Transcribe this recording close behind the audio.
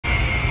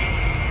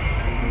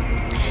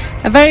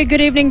A very good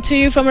evening to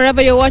you from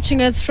wherever you're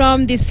watching us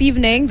from this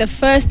evening, the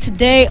first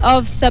day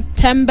of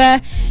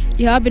September.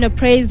 You have been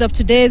appraised of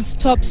today's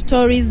top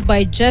stories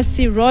by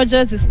Jesse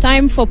Rogers. It's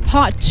time for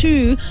part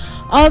 2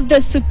 of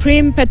the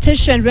Supreme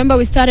Petition. Remember,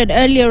 we started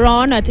earlier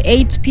on at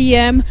 8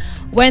 p.m.,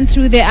 went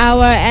through the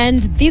hour,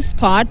 and this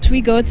part we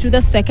go through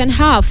the second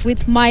half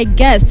with my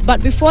guest.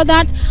 But before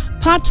that,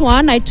 part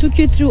 1, I took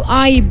you through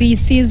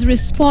IEBC's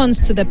response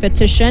to the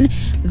petition,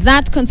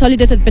 that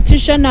consolidated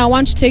petition. Now I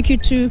want to take you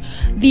to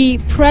the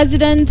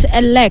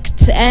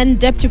President-elect and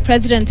Deputy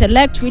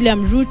President-elect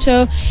William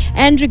Ruto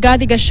and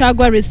Rigathi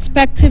Gachagua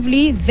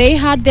respectively. They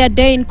had their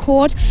day in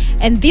court,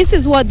 and this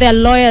is what their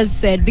lawyers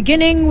said,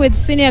 beginning with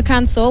senior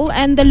counsel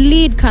and the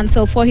lead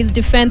counsel for his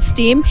defense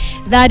team,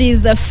 that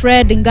is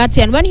Fred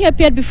Ngati. And when he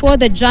appeared before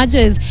the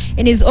judges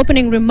in his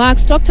opening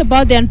remarks, talked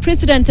about the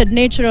unprecedented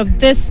nature of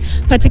this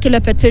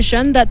particular petition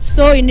that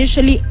saw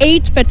initially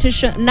 9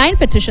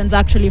 petitions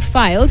actually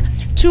filed.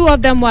 2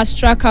 of them were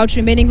struck out,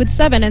 remaining with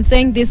 7, and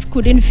saying this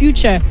could in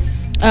future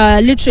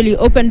literally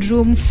opened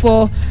room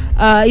for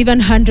even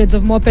hundreds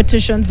of more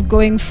petitions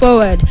going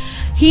forward.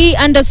 He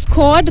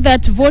underscored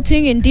that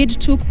voting indeed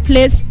took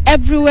place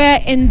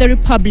everywhere in the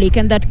Republic,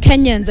 and that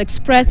Kenyans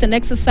expressed and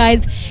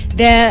exercised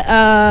their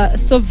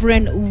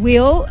sovereign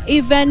will,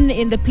 even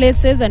in the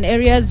places and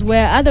areas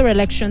where other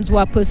elections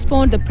were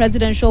postponed. The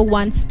presidential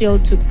one still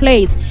took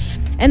place.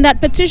 And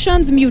that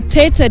petitions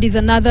mutated is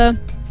another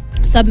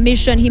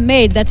submission he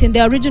made, that in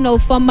the original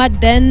format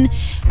then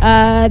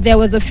there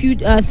was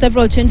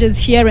several changes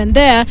here and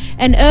there,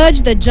 and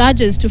urged the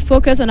judges to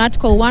focus on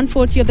Article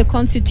 140 of the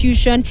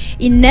Constitution,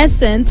 in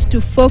essence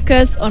to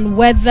focus on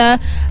whether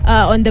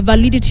on the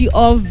validity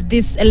of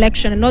this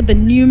election and not the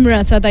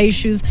numerous other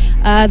issues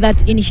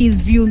that in his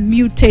view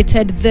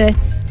mutated the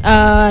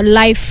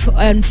life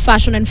and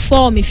fashion and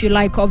form, if you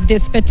like, of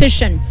this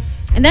petition.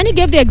 And then he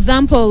gave the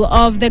example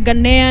of the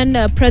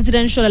Ghanaian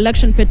presidential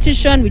election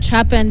petition, which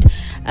happened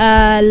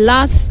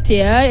last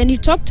year. And he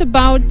talked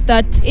about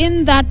that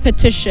in that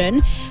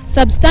petition,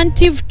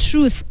 substantive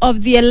truth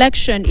of the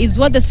election is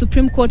what the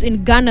Supreme Court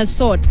in Ghana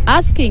sought,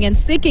 asking and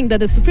seeking that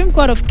the Supreme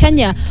Court of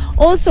Kenya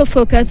also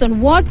focus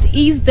on what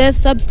is the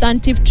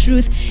substantive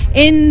truth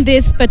in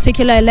this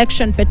particular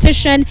election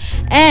petition,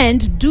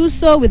 and do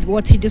so with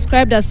what he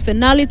described as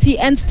finality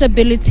and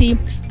stability,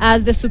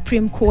 as the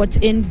Supreme Court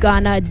in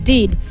Ghana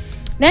did.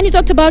 Then he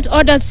talked about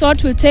orders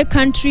sought will take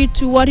country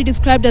to what he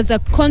described as a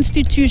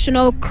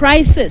constitutional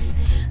crisis.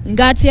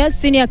 Ngatia,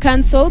 senior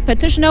counsel,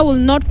 petitioner will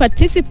not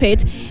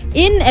participate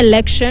in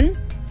election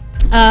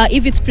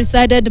if it's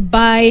presided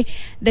by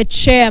the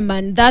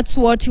chairman. That's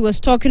what he was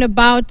talking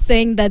about,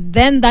 saying that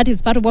then that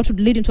is part of what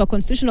would lead into a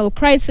constitutional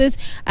crisis,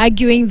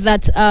 arguing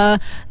that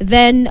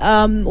then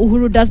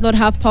Uhuru does not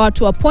have power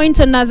to appoint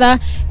another,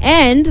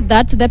 and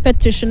that the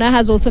petitioner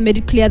has also made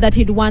it clear that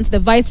he'd want the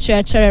vice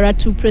chair, Charera,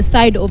 to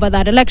preside over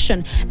that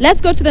election. Let's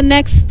go to the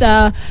next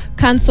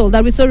council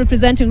that we saw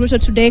representing Ruto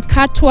today,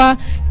 Katwa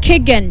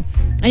Kigen.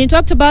 And he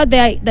talked about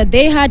that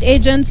they had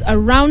agents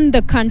around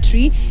the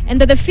country,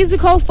 and that the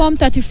physical Form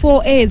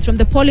 34As from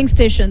the polling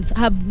stations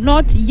have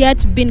not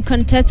yet been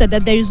contested,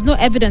 that there is no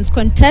evidence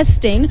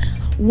contesting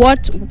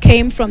what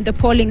came from the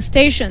polling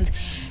stations.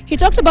 He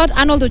talked about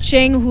Arnold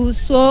Ocheng, who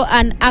saw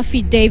an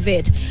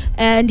affidavit,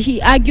 and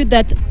he argued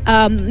that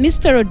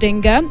Mr.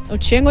 Ocheng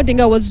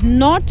Odinga was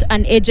not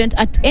an agent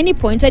at any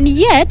point, and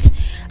yet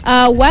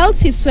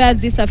whilst he swears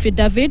this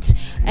affidavit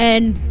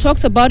and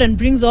talks about and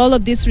brings all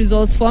of these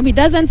results from, he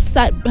doesn't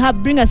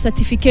bring a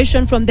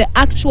certification from the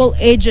actual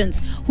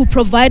agents who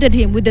provided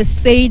him with the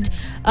said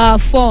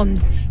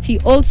forms. He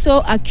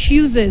also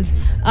accuses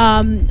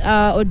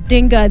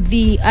Odinga,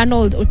 the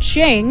Arnold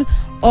Ocheng,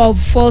 of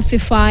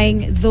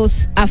falsifying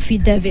those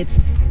affidavits.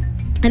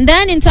 And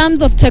then in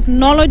terms of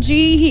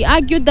technology, he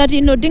argued that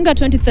in Odinga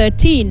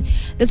 2013,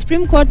 the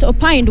Supreme Court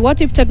opined, what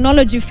if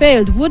technology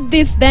failed? Would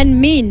this then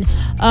mean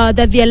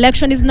that the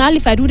election is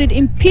nullified? Would it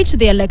impeach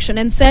the election?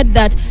 And said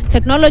that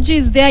technology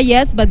is there,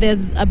 yes, but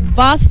there's a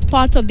vast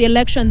part of the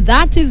election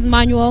that is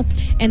manual,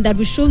 and that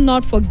we should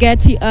not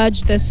forget, he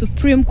urged the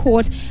Supreme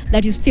Court,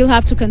 that you still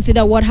have to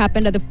consider what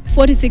happened at the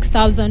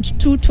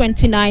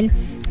 46,229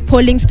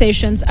 polling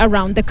stations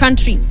around the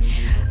country.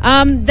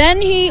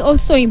 Then he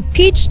also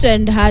impeached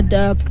and had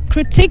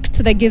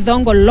critiqued the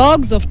Githongo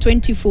logs of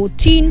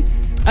 2014,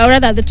 or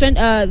rather the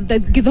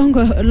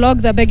Githongo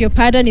logs, I beg your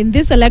pardon, in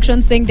this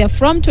election, saying they're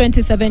from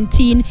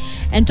 2017,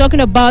 and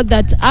talking about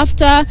that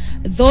after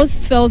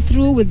those fell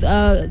through, with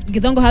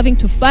Githongo having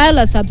to file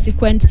a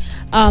subsequent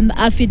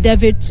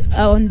affidavit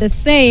on the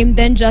same,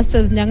 then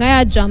Justice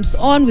Nyang'aya jumps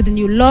on with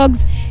new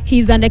logs.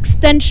 He's an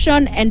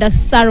extension and a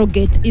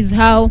surrogate, is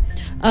how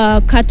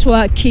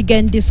Katwa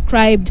Kigen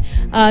described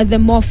the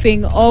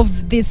morphing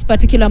of this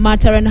particular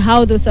matter and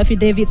how those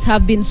affidavits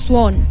have been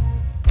sworn.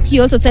 He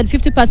also said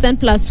 50%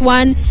 plus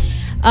 1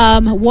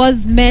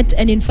 was met,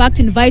 and in fact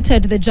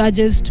invited the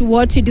judges to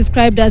what he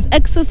described as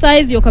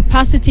exercise your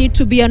capacity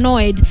to be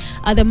annoyed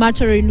at the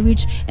matter in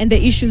which and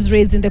the issues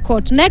raised in the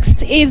court.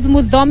 Next is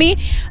Mudhomi.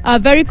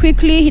 Very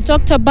quickly, he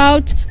talked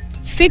about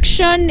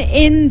fiction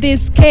in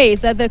this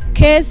case, that the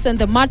case and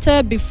the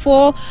matter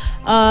before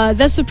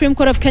the Supreme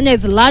Court of Kenya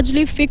is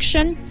largely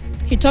fiction.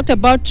 He talked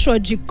about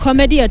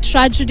tragicomedy, a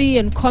tragedy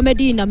and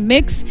comedy in a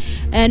mix,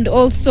 and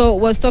also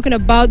was talking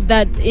about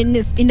that in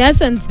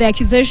essence the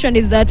accusation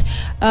is that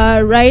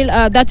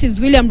Raila, that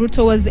is William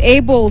Ruto, was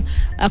able,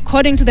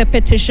 according to the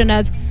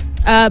petitioners,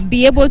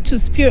 be able to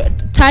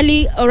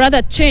tally, or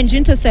rather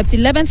intercept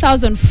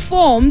 11,000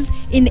 forms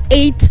in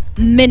 8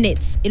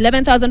 minutes.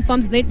 11,000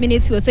 forms in 8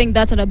 minutes. He was saying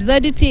that's an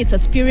absurdity, it's a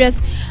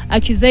spurious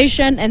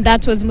accusation, and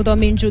that was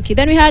Muthomi Njuki.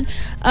 Then we had,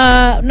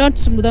 not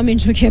Muthomi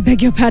Njuki, I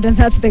beg your pardon,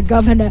 that's the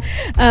governor,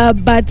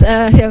 but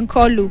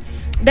Nkolu.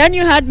 Then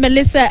you had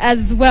Melissa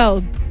as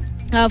well.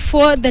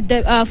 For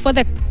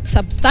the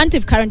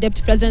substantive current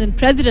deputy president and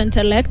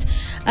president-elect,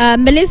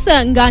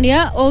 Melissa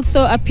Ngania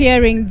also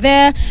appearing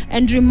there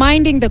and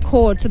reminding the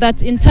court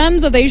that in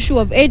terms of the issue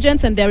of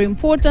agents and their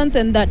importance,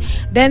 and that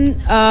then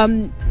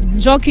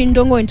Njoki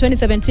Ndongo in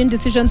 2017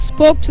 decision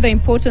spoke to the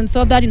importance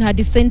of that in her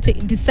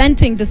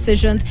dissenting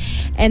decisions,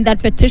 and that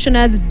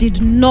petitioners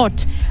did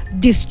not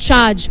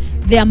discharge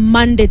their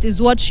mandate,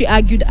 is what she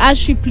argued, as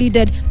she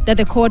pleaded that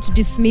the court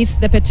dismiss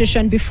the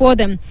petition before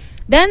them.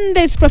 Then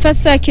there's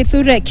Professor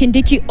Kithure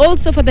Kindiki,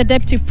 also for the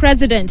deputy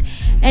president.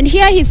 And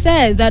here he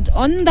says that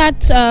on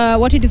that,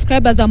 what he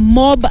described as a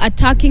mob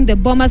attacking the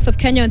Bomas of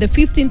Kenya on the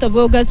 15th of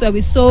August, where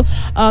we saw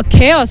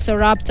chaos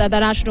erupt at the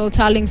National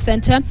Tallying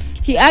Center,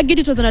 he argued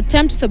it was an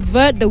attempt to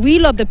subvert the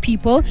will of the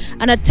people,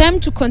 an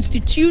attempt to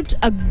constitute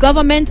a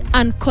government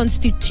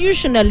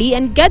unconstitutionally,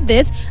 and get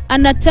this,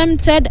 an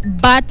attempted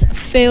but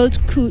failed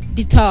coup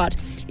d'etat,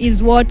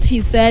 is what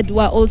he said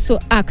were also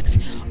acts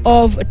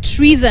of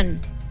treason.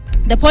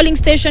 The polling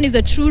station is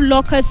a true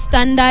locus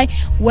standi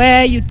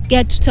where you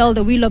get to tell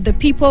the will of the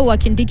people.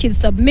 Wakindiki's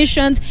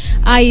submissions,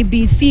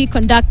 IEBC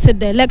conducted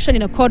the election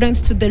in accordance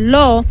to the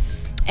law,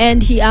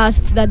 and he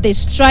asked that they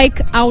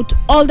strike out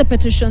all the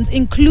petitions,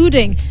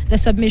 including the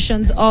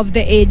submissions of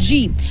the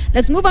AG.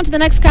 Let's move on to the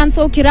next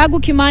council.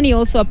 Kiragu Kimani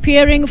also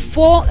appearing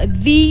for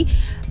the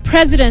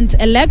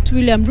president-elect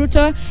William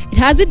Ruto.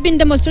 Has it been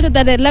demonstrated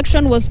that the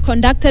election was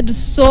conducted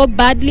so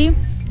badly?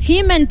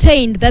 He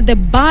maintained that the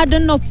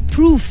burden of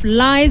proof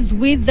lies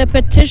with the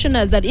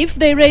petitioners, that if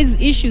they raise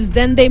issues,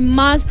 then they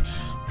must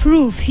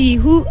prove. He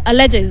who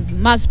alleges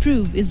must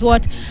prove, is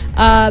what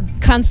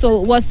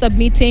council was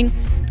submitting.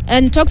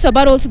 And talks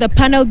about also the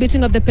panel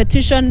beating of the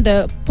petition,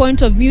 the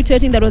point of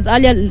mutating that was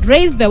earlier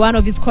raised by one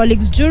of his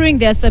colleagues during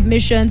their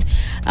submissions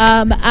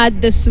at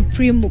the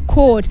Supreme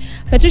Court.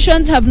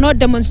 Petitions have not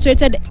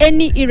demonstrated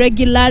any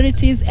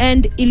irregularities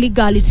and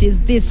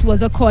illegalities. This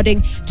was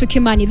according to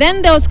Kimani.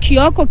 Then there was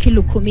Kioko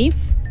Kilukumi.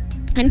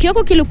 And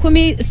Kioko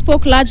Kilukumi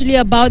spoke largely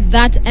about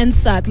that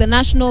NSAC, the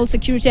National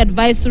Security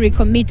Advisory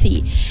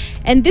Committee.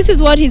 And this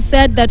is what he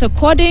said, that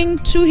according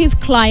to his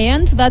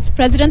client, that's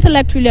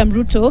President-elect William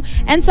Ruto,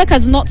 NSAC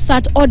has not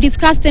sat or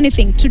discussed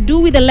anything to do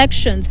with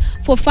elections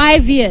for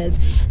 5 years,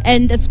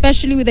 and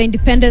especially with the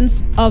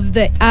independence of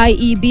the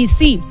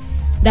IEBC.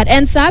 That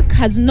NSAC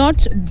has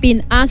not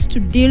been asked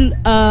to deal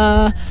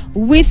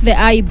with the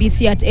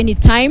IEBC at any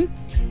time.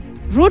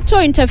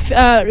 Ruto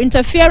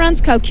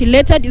interference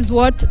calculated is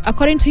what,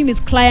 according to him,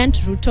 his client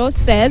Ruto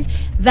says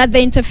that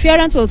the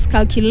interference was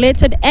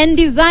calculated and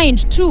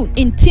designed to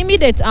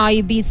intimidate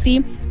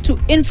IEBC to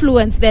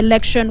influence the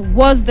election,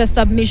 was the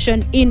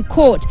submission in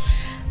court.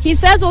 He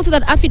says also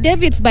that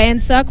affidavits by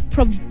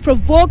NSAC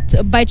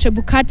provoked by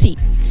Chebukati,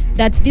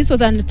 that this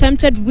was an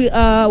attempted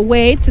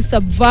way to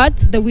subvert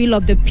the will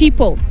of the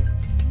people.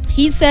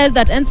 He says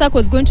that NSAC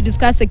was going to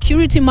discuss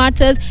security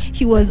matters.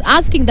 He was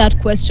asking that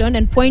question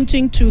and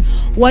pointing to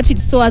what he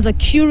saw as a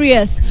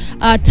curious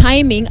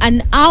timing,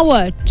 an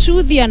hour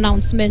to the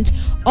announcement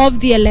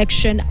of the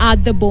election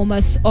at the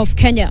Bomas of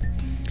Kenya.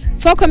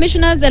 For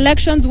commissioners,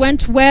 elections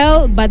went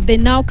well, but they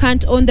now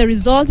can't own the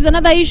results. Is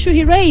another issue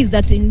he raised,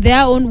 that in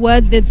their own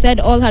words, they said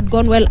all had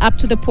gone well up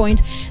to the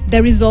point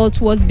the result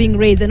was being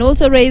raised. And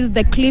also raised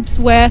the clips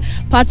where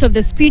part of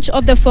the speech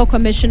of the 4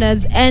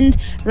 commissioners and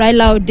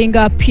Raila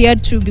Odinga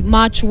appeared to be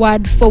march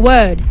word for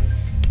word.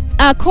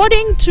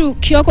 According to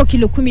Kioko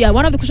Kilukumi,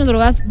 one of the questions that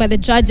were asked by the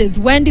judges,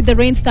 when did the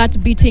rain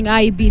start beating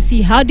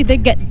IEBC? How did they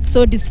get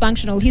so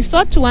dysfunctional? He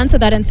sought to answer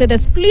that and said the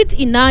split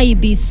in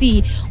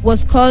IEBC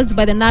was caused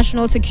by the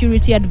National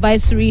Security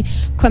Advisory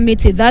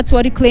Committee. That's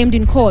what he claimed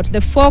in court.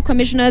 The 4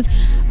 commissioners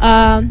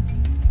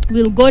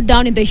will go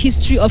down in the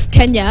history of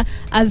Kenya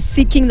as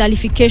seeking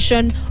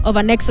nullification of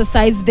an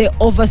exercise they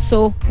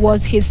oversaw,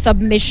 was his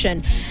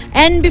submission.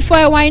 And before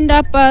I wind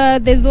up,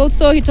 there's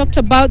also, he talked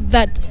about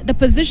that the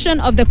position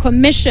of the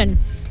commission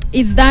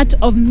is that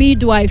of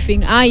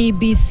midwifing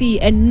IEBC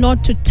and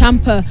not to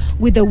tamper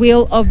with the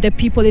will of the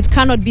people. It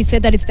cannot be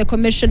said that it's the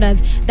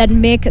commissioners that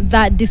make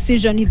that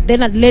decision. He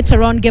then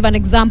later on gave an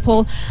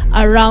example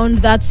around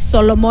that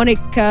Solomonic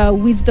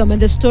wisdom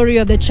and the story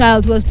of the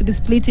child who was to be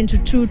split into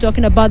two,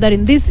 talking about that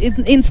in this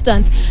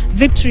instance,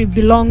 victory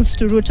belongs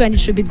to Ruto and it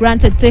should be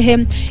granted to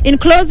him. In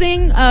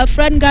closing,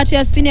 Fred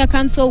Ngatia, senior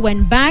counsel,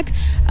 went back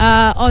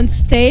on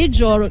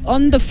stage or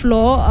on the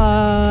floor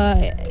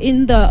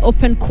in the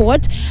open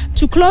court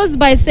to close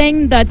by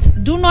saying that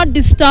do not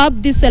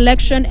disturb this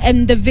election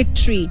and the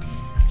victory.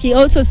 He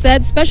also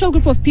said special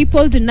group of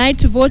people denied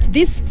to vote.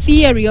 This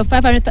theory of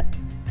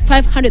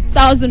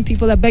 500,000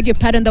 people, I beg your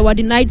pardon, that were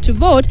denied to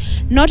vote,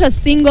 not a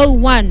single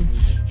one.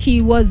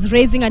 He was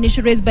raising an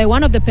issue raised by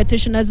one of the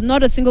petitioners.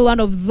 Not a single one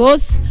of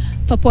those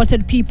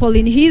purported people,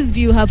 in his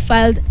view, have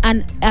filed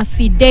an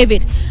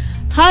affidavit.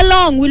 How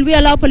long will we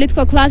allow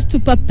political class to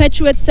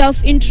perpetuate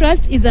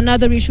self-interest is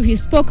another issue he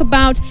spoke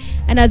about.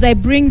 And as I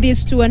bring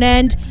this to an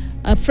end,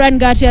 Fred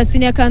Ngatia,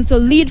 senior counsel,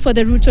 lead for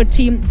the Ruto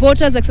team.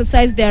 Voters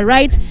exercise their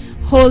right,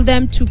 hold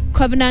them to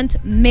covenant,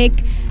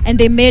 and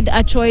they made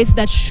a choice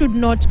that should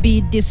not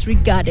be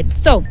disregarded.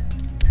 So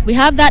we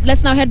have that.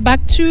 Let's now head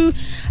back to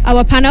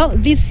our panel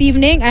this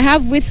evening. I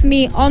have with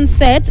me on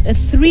set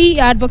three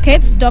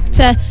advocates,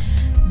 Dr.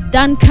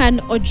 Duncan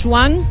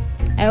Ojwang.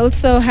 I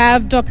also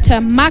have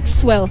Dr.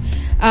 Maxwell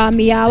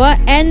Miawa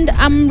and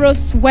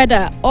Ambrose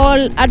Wedder,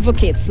 all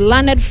advocates,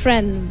 learned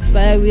friends.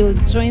 I will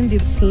join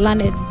this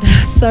learned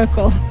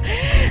circle.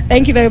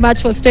 Thank you very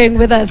much for staying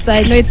with us.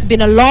 I know it's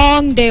been a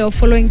long day of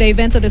following the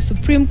events of the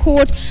Supreme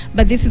Court,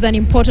 but this is an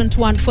important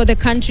one for the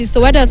country.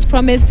 So Wedder, as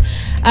promised,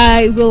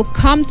 I will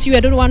come to you. I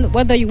don't know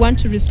whether you want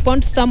to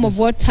respond to some of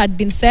what had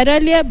been said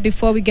earlier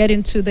before we get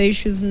into the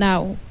issues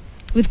now,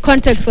 with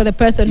context for the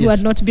person who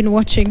had not been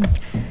watching.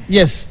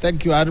 Yes,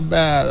 thank you.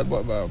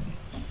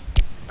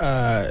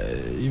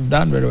 You've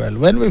done very well.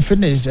 When we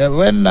finished,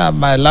 when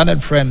my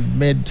learned friend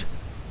made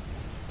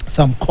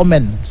some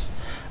comments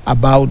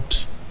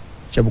about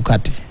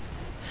Chebukati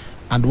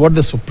and what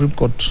the Supreme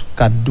Court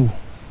can do,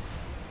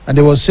 and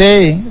he was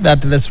saying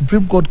that the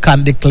Supreme Court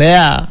can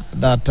declare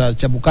that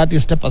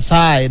Chebukati step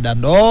aside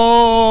and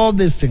all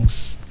these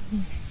things,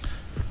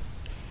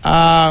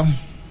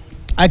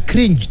 I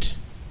cringed.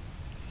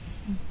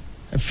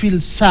 I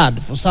feel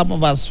sad for some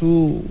of us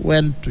who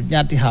went to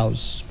Nyati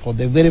House for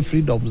the very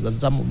freedoms that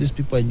some of these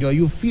people enjoy.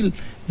 You feel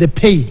the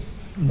pain.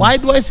 Why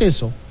do I say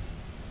so?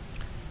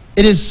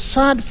 It is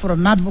sad for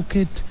an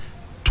advocate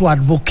to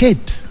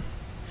advocate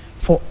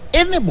for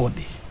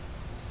anybody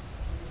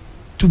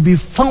to be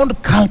found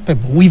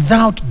culpable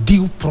without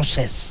due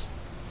process,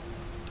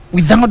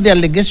 without the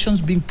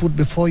allegations being put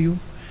before you,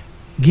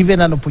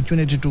 given an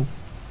opportunity to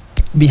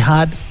be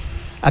heard,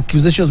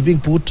 accusations being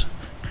put,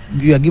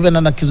 you are given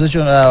an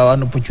accusation,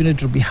 an opportunity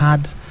to be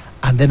heard,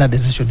 and then a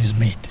decision is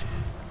made.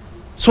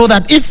 So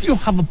that if you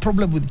have a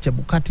problem with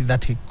Chebukati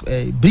that he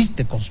breached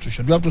the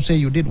constitution, you have to say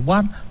you did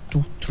 1,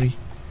 2, 3.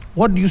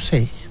 What do you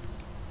say?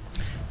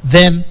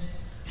 Then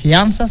he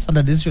answers and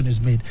a decision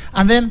is made.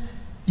 And then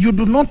you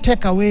do not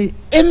take away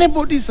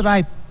anybody's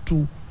right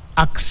to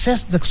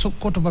access the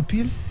Court of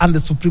Appeal and the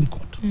Supreme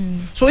Court.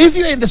 So if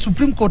you're in the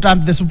Supreme Court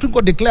and the Supreme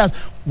Court declares,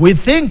 we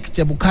think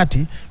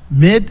Chebukati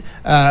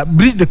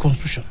breached the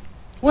constitution,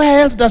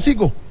 where else does he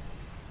go?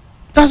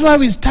 That's why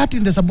we start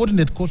in the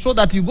subordinate court, so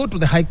that you go to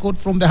the High Court.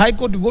 From the High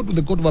Court, you go to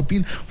the Court of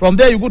Appeal. From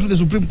there, you go to the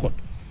Supreme Court.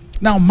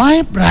 Now,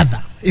 my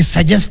brother is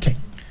suggesting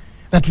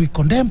that we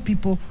condemn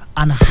people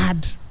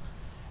unheard.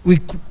 We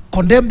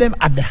condemn them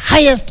at the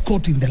highest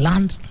court in the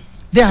land.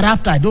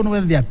 Thereafter, I don't know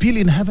whether they appeal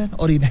in heaven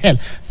or in hell.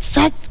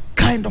 Such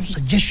kind of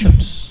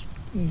suggestions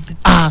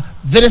are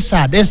very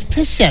sad,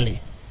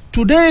 especially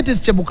today it is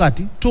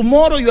Chebukati.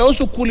 Tomorrow, you are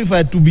also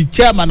qualified to be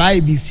chairman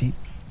IEBC.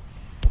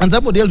 And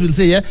somebody else will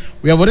say, yeah,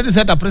 we have already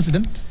set a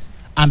precedent.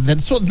 And then,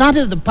 so that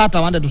is the part I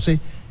wanted to say.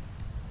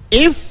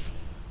 If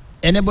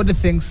anybody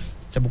thinks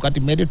Chebukati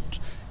made it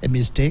a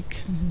mistake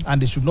and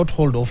they should not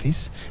hold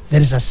office, there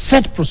is a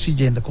set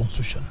procedure in the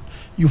Constitution.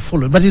 You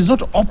follow it. But it's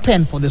not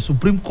open for the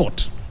Supreme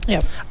Court.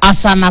 Yep.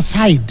 As an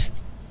aside,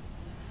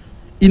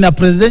 in a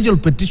presidential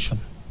petition,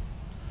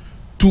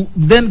 to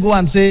then go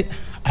and say,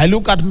 I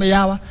look at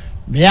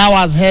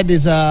Miawa's head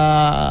is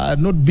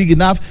not big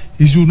enough,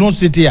 he should not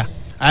sit here.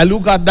 I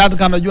look at that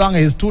kind of Ojwang,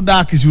 he's too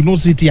dark, he should not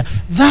sit here.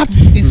 That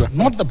is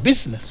not the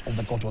business of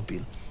the Court of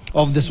Appeal,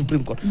 of the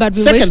Supreme Court. But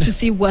we wish to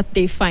see what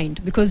they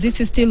find, because this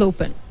is still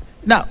open.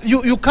 Now,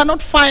 you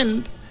cannot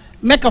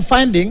make a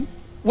finding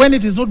when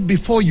it is not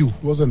before you.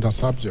 It wasn't a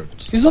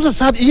subject. It's not a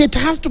subject. It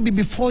has to be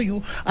before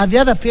you, and the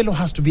other fellow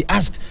has to be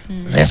asked,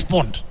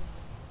 respond.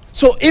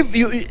 So if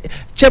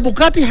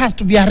Chebukati has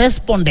to be a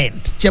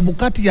respondent.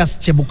 Chebukati as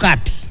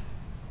Chebukati.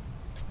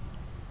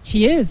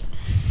 He is.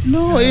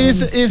 No,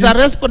 he's a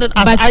respondent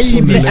as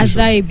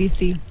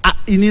IEBC.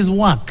 In his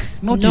work,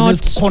 not in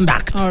his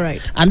conduct. All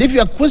right. And if you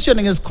are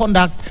questioning his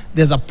conduct,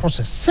 there's a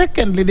process.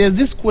 Secondly, there's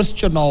this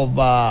question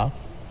of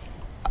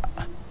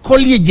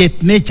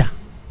collegiate nature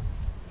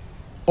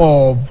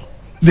of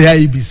the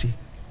IEBC.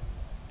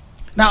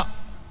 Now,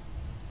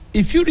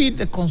 if you read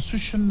the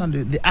Constitution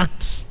and the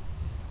Acts,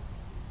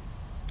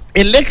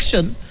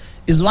 election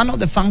is one of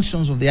the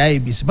functions of the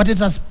IEBC, but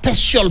it's a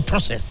special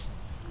process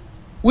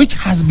which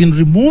has been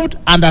removed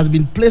and has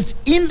been placed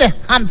in the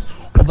hands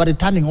of a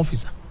returning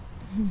officer.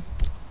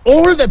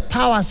 All the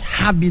powers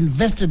have been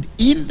vested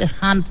in the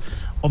hands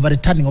of a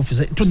returning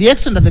officer, to the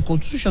extent that the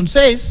Constitution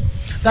says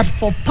that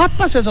for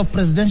purposes of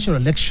presidential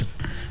election,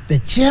 the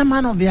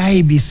chairman of the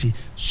IEBC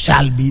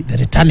shall be the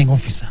returning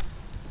officer.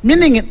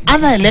 Meaning in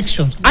other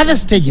elections, other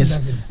stages,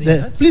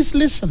 please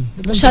listen.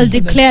 Shall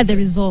declare the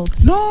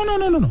results.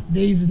 No.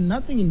 There is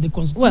nothing in the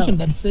Constitution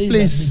that says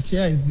that the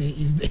chair is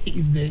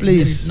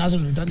the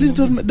national returning Please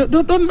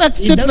officer. don't make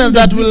statements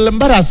that will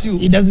embarrass you.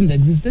 It doesn't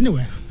exist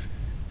anywhere.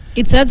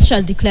 It says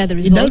shall declare the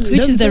results,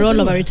 which is the role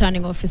of a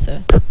returning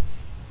officer.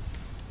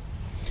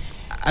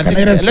 Can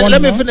I respond?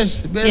 Let me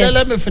finish. Yes.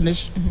 Let me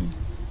finish.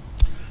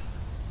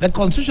 The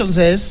Constitution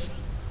says,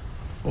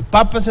 for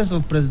purposes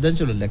of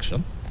presidential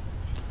election,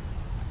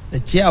 the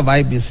chair of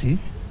IBC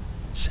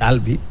shall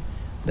be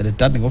the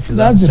returning officer.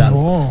 That's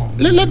wrong.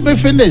 Let me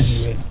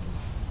finish.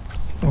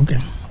 Okay.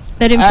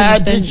 Let him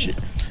finish.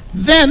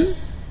 Then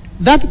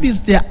that means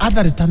there are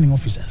other returning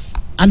officers.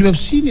 And we have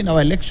seen in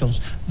our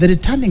elections, the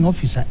returning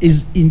officer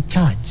is in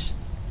charge.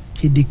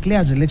 He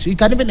declares election. You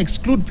can even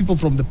exclude people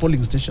from the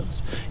polling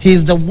stations. He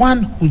is the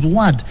one whose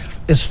word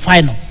is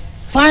final.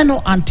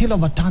 Final until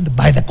overturned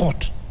by the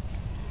court.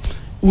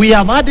 We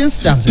have had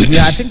instances.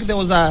 I think there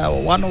was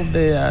one of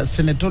the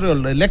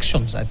senatorial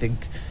elections, I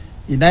think,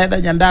 in either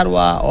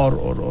Nyandarua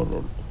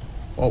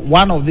or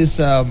one of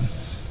these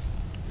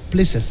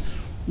places,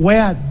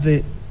 where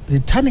the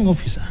returning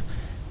officer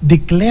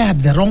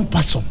declared the wrong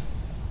person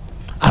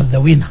as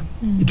the winner.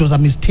 It was a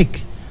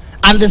mistake.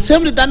 And the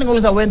same returning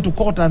officer went to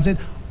court and said,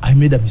 I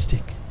made a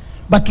mistake.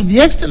 But to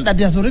the extent that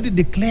he has already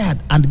declared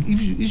and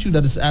issued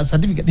a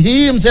certificate,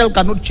 he himself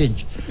cannot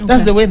change. Okay.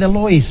 That's the way the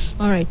law is.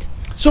 All right.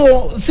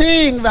 So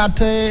saying that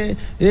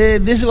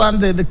this one,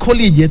 the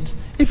collegiate,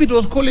 if it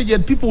was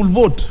collegiate, people will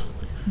vote.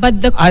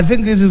 But I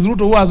think this is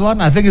Ruto who has won.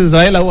 I think it is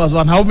Raila who has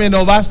won. How many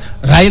of us?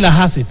 Raila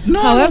has it.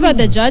 However,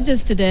 the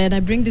judges today, and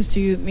I bring this to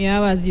you,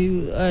 Miao, as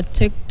you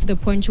take to the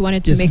point you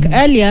wanted to make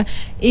earlier,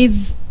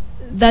 is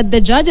that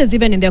the judges,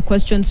 even in their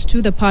questions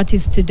to the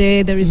parties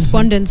today, the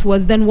respondents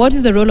was, then what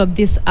is the role of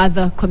these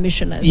other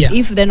commissioners?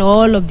 If then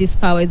all of this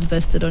power is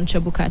vested on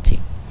Chebukati?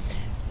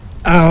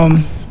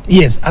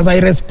 Yes, as I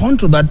respond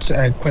to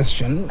that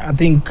question, I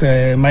think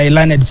my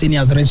learned senior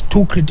has raised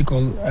two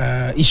critical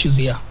issues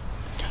here.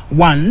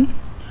 One,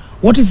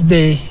 what is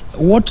the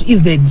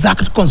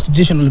exact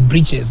constitutional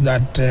breaches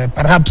that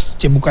perhaps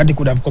Chebukati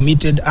could have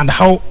committed, and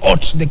how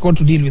ought the court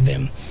to deal with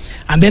them?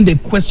 And then the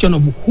question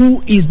of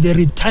who is the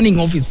returning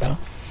officer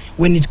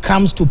when it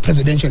comes to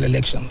presidential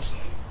elections.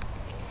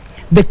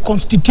 The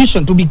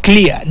Constitution, to be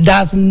clear,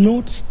 does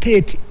not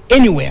state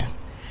anywhere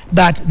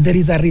that there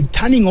is a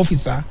returning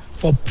officer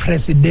for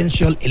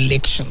presidential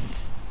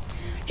elections.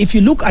 If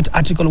you look at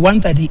Article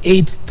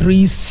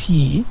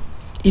 138(3)(c),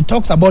 it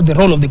talks about the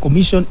role of the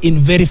commission in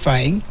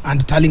verifying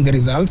and tallying the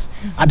results.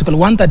 Article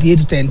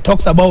 138(10)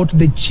 talks about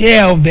the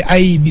chair of the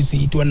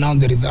IEBC to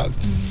announce the results.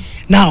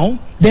 Now,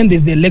 then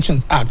there's the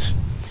Elections Act.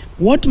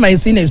 What my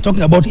senior is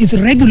talking about is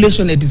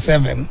Regulation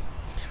 87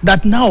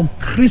 that now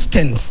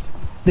christens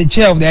the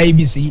chair of the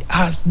IEBC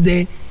as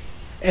the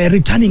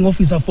returning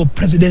officer for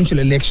presidential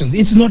elections.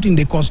 It's not in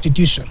the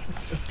Constitution.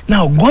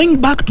 Now, going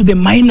back to the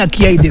minor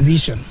KI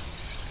decision,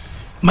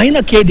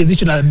 a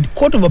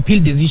Court of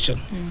Appeal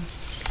decision,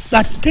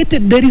 that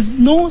stated there is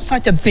no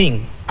such a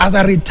thing as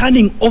a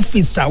returning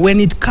officer when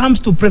it comes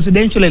to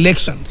presidential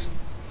elections.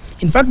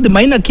 In fact, the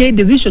minor KI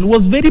decision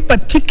was very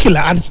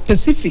particular and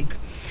specific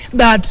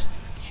that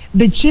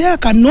the chair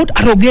cannot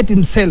arrogate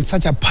himself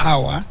such a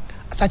power,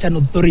 such an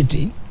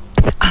authority,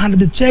 and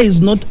the chair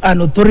is not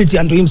an authority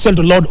unto himself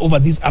to lord over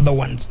these other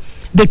ones.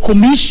 The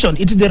commission,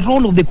 it is the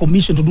role of the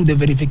commission to do the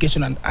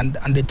verification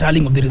and the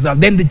tallying of the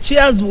result. Then the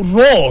chair's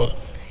role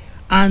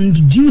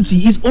and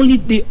duty is only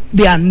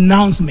the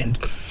announcement.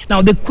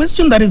 Now, the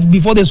question that is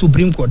before the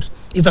Supreme Court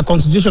is a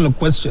constitutional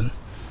question.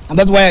 And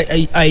that's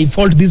why I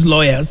fault these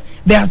lawyers.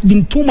 There has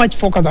been too much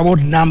focus about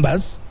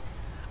numbers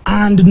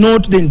and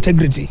not the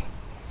integrity.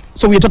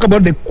 So we talk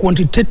about the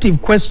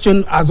quantitative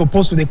question as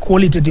opposed to the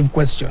qualitative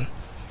question.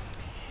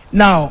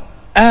 Now,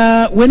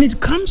 when it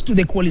comes to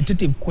the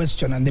qualitative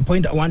question, and the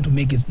point I want to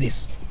make is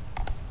this: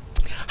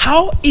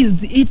 how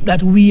is it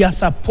that we are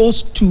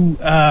supposed to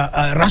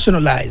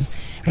rationalize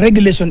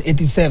Regulation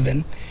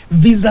 87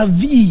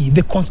 vis-a-vis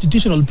the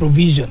constitutional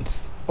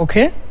provisions?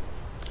 Okay?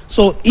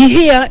 So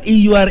here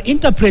you are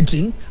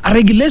interpreting a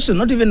regulation,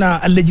 not even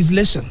a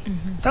legislation,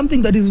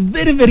 something that is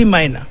very, very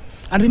minor.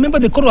 And remember,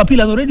 the Court of Appeal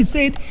has already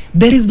said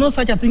there is no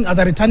such a thing as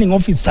a returning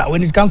officer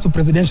when it comes to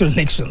presidential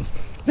elections.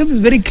 This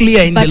is very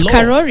clear in the law. But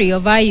Karori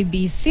of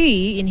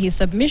IEBC, in his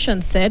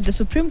submission, said the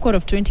Supreme Court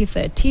of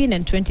 2013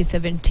 and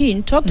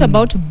 2017 talked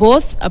about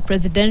both a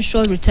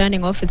presidential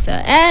returning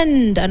officer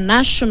and a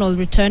national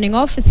returning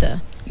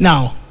officer.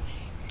 Now,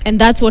 and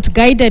that's what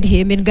guided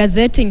him in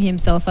gazetting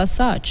himself as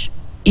such.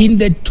 In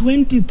the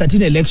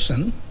 2013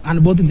 election,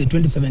 and both in the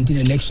 2017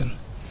 election,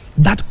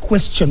 that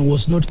question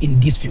was not in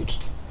dispute.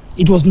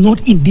 It was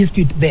not in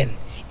dispute then.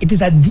 It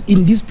is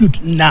in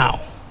dispute now.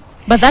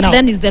 But that now,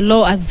 then is the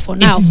law as for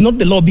now. It is not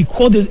the law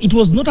because it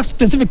was not a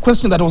specific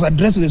question that was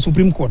addressed to the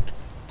Supreme Court.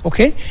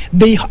 Okay,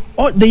 they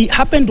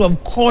happen to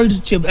have called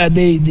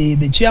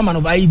the chairman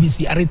of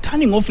IEBC a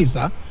returning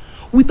officer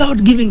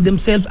without giving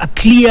themselves a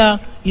clear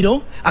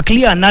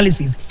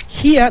analysis.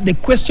 Here, the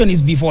question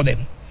is before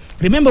them.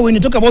 Remember, when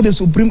you talk about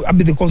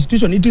the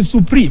Constitution, it is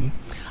supreme.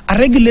 A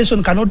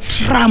regulation cannot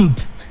trump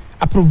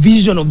a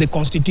provision of the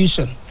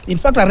Constitution. In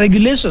fact, a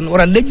regulation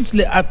or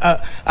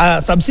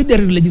a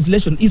subsidiary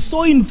legislation is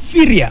so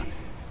inferior,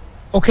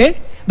 okay,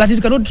 that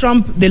it cannot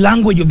trump the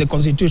language of the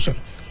Constitution.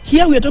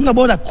 Here we are talking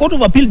about a Court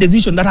of Appeal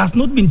decision that has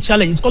not been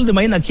challenged. It's called the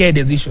minor care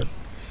decision.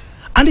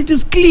 And it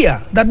is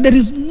clear that there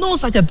is no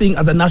such a thing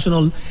as a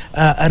national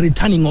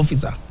returning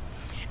officer.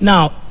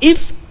 Now,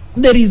 if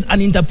there is an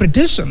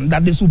interpretation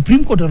that the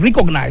Supreme Court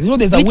recognizes,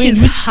 there's a way which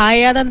is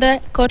higher than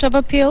the Court of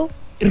Appeal?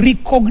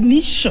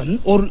 Recognition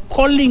or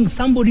calling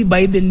somebody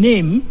by the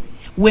name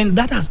when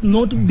that has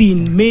not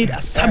been made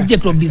a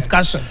subject of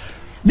discussion.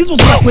 This was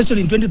not a question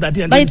in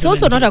 2013. But it's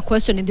also not a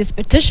question in this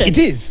petition. It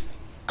is.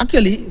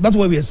 Actually, that's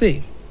what we are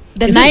saying.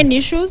 The 9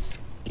 issues?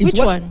 Which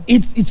one?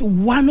 It's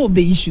one of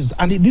the issues,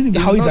 and this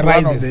is how it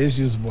arises. One of the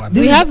issues,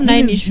 we have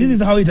 9 issues.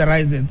 This is how it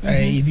arises.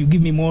 If you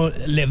give me more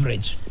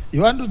leverage.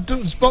 You want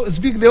to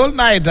speak the whole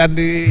night, and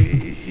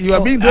you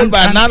are being told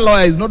by a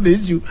non-lawyer is not the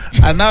issue,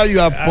 and now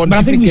you are pontificating. But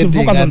I think we should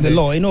focus on the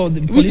law.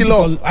 The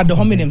political ad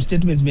hominem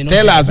statements may not.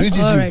 Tell us which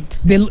issue. All right.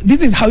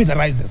 This is how it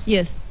arises.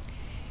 Yes.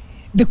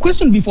 The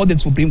question before the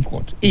Supreme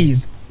Court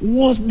is: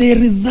 was the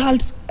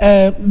result,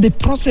 the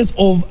process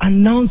of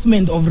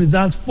announcement of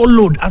results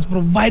followed as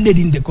provided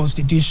in the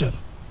Constitution?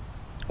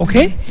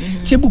 Okay?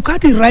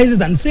 Chebukati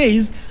rises and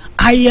says,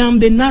 I am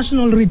the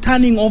national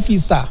returning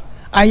officer.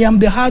 I am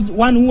the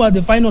one who has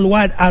the final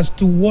word as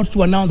to what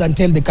to announce and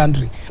tell the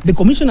country. The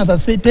commissioners are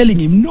telling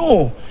him,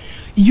 no,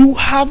 you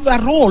have a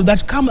role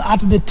that comes at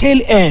the tail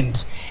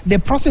end. The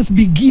process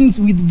begins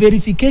with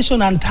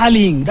verification and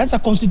tallying. That's a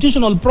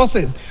constitutional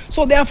process.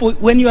 So therefore,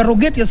 when you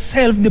arrogate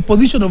yourself the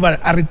position of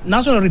a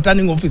national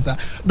returning officer,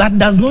 that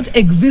does not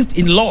exist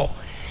in law.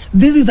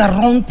 This is a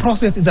wrong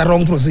process, it's a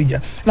wrong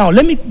procedure. Now,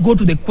 let me go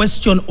to the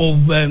question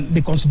of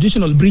the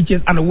constitutional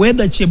breaches and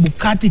whether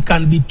Chebukati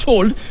can be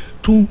told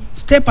to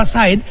step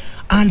aside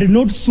and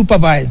not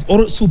supervise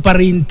or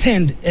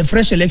superintend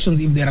fresh elections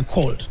if they are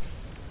called.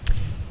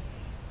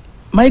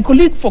 My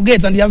colleague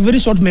forgets, and he has very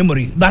short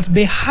memory, that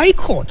the High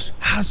Court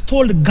has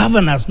told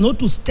governors not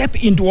to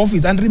step into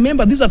office. And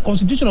remember, these are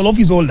constitutional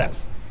office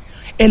holders,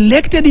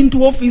 elected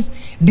into office,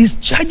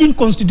 discharging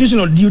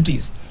constitutional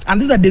duties.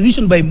 And this is a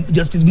decision by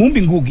Justice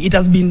Mumbi Ngugi.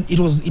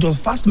 It was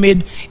first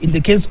made in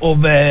the case of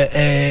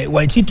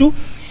Waititu,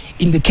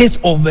 in the case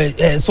of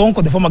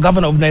Sonko, the former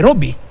governor of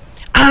Nairobi,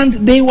 and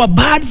they were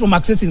barred from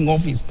accessing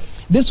office.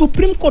 The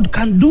Supreme Court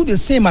can do the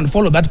same and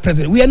follow that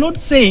precedent. We are not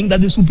saying that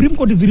the Supreme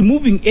Court is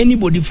removing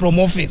anybody from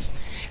office.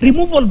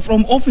 Removal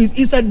from office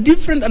is a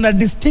different and a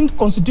distinct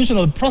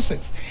constitutional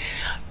process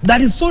that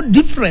is so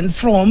different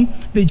from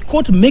the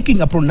court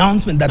making a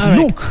pronouncement that,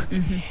 look,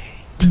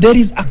 there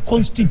is a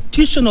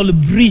constitutional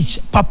breach,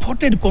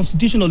 purported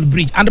constitutional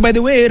breach. And by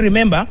the way,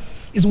 remember,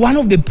 it's one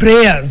of the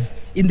prayers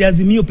in the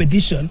Azimio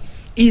petition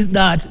is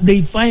that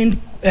they find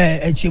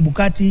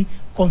Chebukati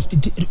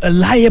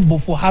liable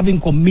for having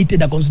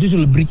committed a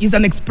constitutional breach. It's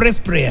an express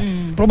prayer.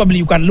 Probably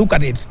you can look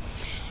at it.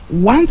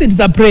 Once it is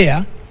a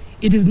prayer,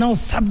 it is now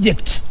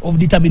subject of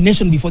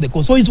determination before the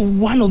court. So it's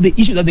one of the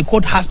issues that the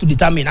court has to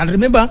determine. And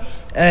remember,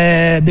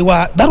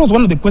 that was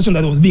one of the questions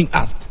that was being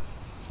asked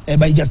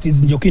by Justice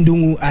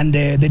Njokindungu and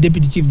the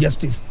Deputy Chief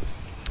Justice.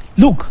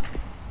 Look,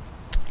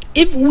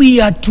 if we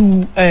are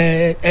to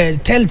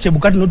tell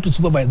Chebukati not to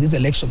supervise this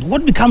election,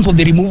 what becomes of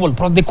the removal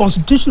process, the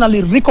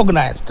constitutionally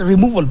recognized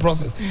removal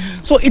process?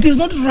 So it is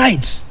not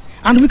right.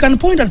 And we can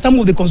point at some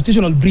of the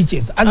constitutional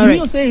breaches. As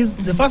Mio says,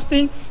 the first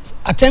thing,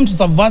 attempt to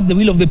subvert the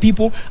will of the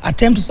people,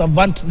 attempt to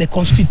subvert the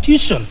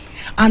Constitution,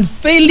 and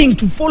failing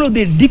to follow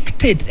the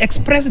dictates,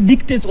 express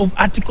dictates of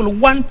Article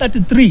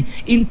 133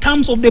 in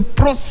terms of the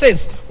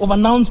process of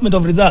announcement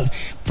of results.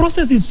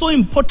 Process is so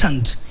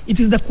important. It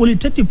is the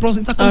qualitative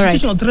process, it's a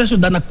constitutional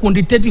threshold than a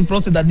quantitative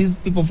process that these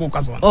people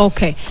focus on.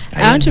 Okay.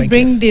 I want to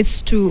bring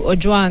this to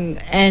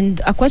Ojwang,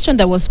 and a question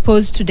that was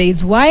posed today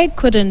is why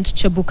couldn't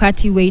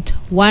Chebukati wait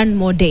one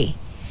more day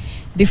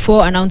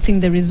before announcing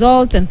the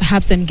result and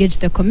perhaps engage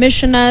the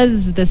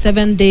commissioners? The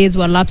 7 days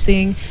were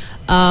lapsing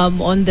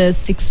on the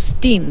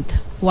 16th.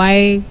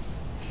 Why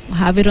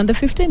have it on the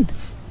 15th?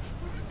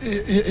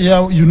 Yeah,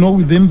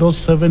 within those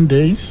 7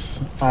 days,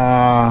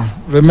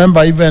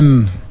 remember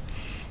even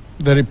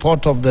the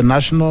report of the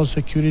national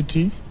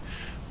security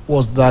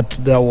was that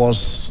there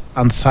was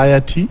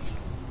anxiety.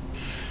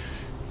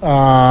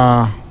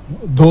 Though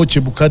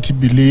Chebukati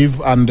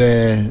believed and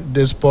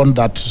respond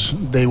that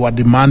they were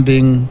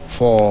demanding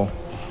for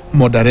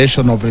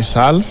moderation of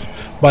results,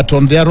 but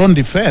on their own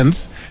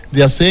defense,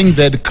 they are saying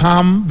they'd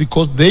come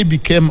because they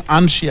became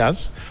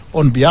anxious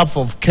on behalf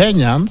of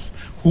Kenyans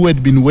who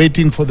had been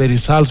waiting for the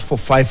results for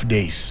 5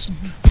 days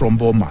from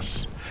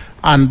Bomas.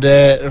 And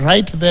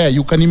right there,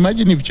 you can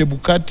imagine if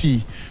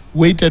Chebukati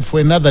waited for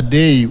another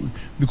day,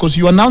 because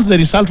you announce the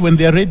result when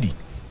they are ready.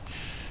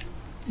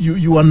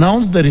 You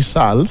announce the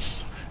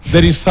results.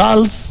 The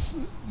results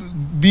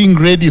being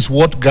ready is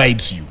what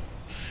guides you.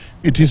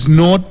 It is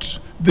not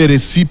the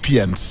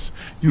recipients.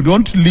 You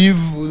don't leave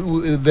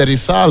the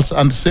results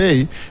and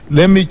say,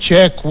 let me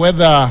check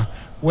whether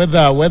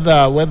Ruto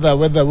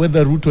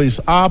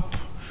is up,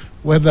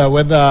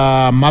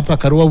 whether Martha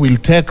Karua will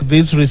take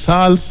these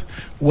results,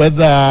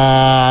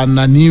 whether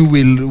Nani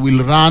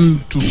will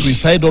run to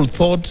suicidal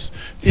thoughts.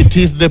 It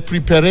is the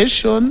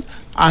preparation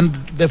and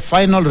the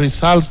final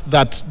results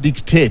that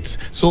dictates.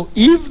 So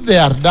if they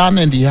are done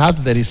and he has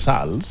the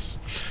results,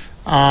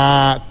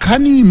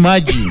 can you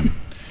imagine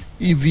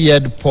if he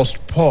had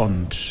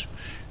postponed?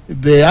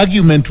 The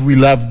argument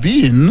will have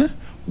been,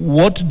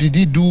 what did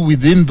he do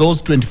within those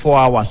 24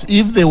 hours?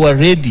 If they were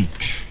ready,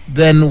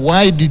 then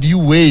why did you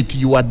wait?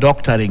 You are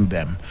doctoring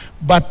them.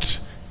 But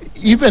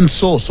even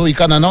so he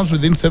can announce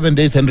within 7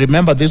 days, and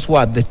remember this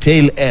word, the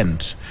tail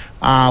end.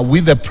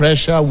 With the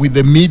pressure, with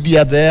the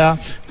media there,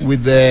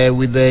 with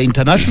the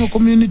international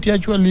community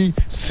actually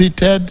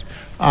seated.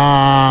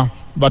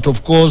 But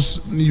of course,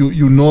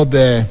 you know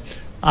the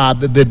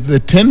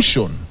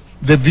tension,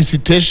 the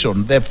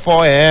visitation, the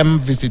 4 a.m.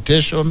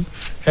 visitation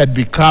had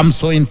become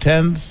so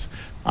intense.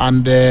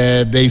 And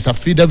there is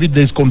affidavit,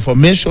 there is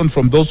confirmation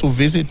from those who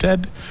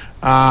visited.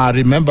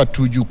 Remember,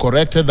 you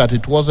corrected that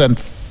it wasn't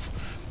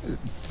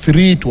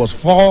 3, it was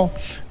 4.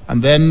 And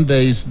then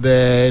there is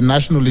the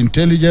national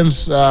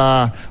intelligence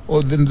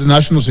or the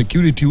national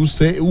security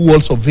who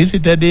also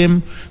visited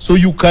him. So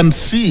you can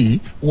see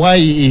why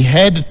he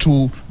had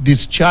to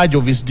discharge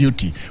of his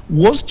duty.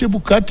 Was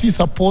Chebukati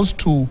supposed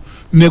to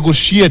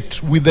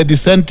negotiate with the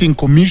dissenting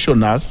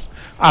commissioners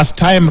as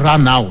time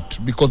ran out?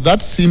 Because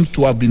that seems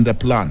to have been the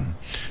plan.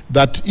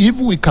 That if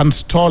we can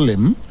stall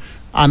him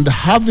and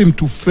have him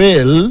to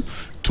fail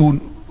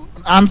to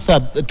answer,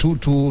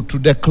 to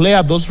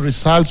declare those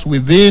results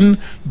within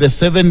the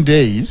 7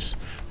 days,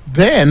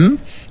 then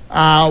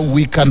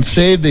we can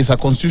say there's a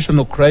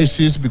constitutional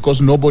crisis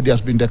because nobody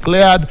has been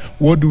declared.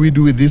 What do we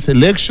do with this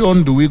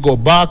election? Do we go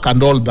back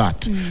and all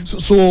that?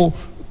 So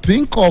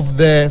think of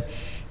the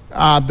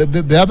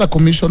other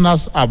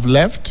commissioners have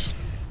left.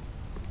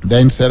 They're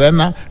in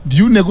Serena. Do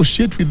you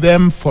negotiate with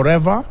them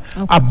forever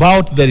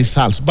about the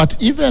results? But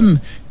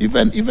even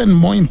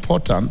more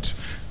important,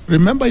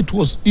 remember it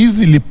was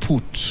easily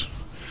put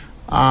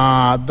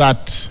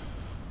that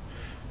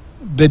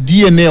the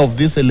DNA of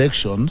these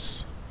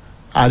elections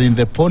are in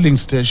the polling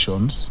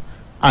stations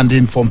and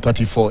in Form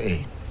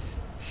 34A.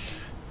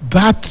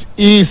 That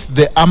is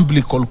the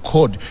umbilical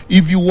cord.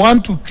 If you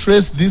want to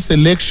trace this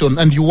election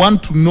and you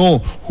want to know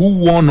who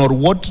won or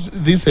what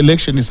this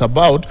election is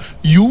about,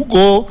 you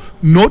go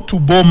not to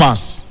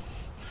Bomas,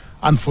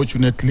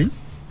 unfortunately.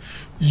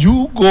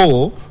 You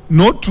go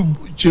not to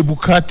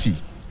Chebukati,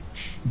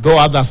 though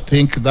others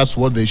think that's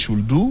what they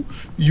should do.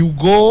 You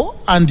go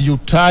and you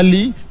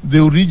tally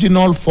the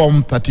original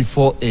Form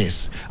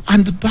 34As.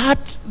 And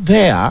that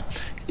there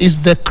is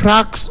the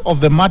crux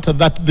of the matter,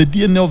 that the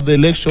DNA of the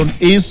election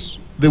is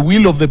the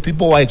will of the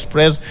people who are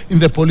expressed in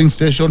the polling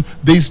station.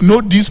 There is no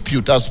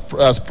dispute, as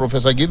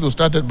Professor Githu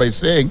started by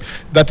saying,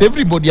 that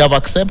everybody have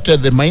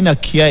accepted the minor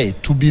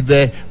Kiai to be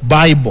the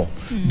Bible,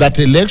 that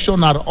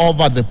elections are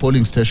over the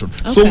polling station.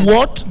 So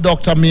what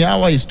Dr.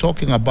 Miawa is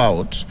talking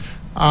about,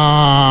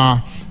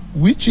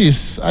 which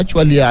is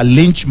actually a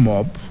lynch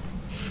mob,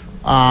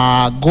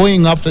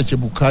 going after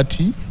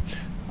Chebukati,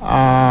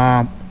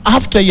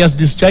 after he has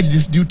discharged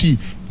his duty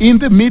in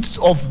the midst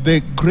of the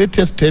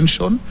greatest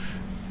tension.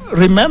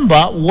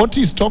 Remember what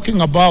he's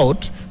talking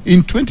about.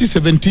 In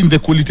 2017, the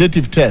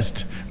qualitative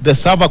test, the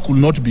server could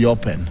not be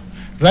open.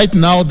 Right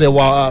now, they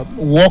were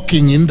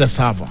walking in the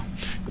server.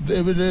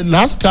 The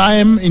last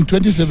time in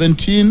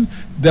 2017,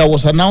 there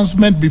was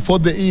announcement before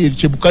the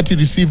Chebukati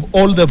received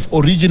all the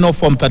original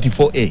Form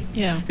 34A.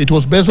 Yeah. It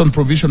was based on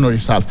provisional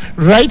results.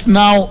 Right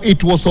now,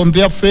 it was on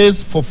their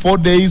face for 4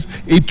 days.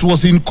 It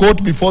was in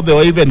court before they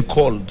were even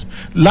called.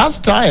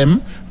 Last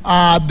time,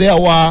 there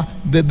were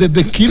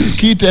the kills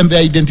kit and the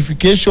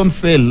identification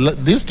failed.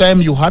 This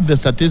time you had the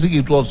statistic,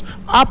 it was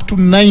up to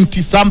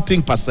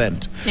 90-something%.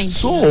 99.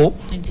 So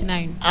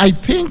 99. I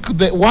think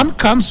that one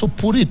can so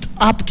put it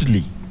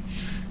aptly.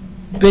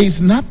 There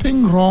is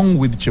nothing wrong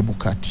with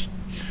Chebukati,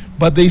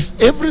 but there is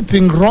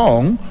everything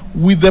wrong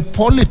with the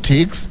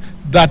politics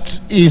that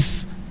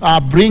is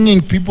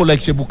bringing people like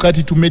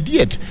Chebukati to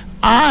mediate.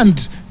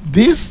 And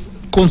this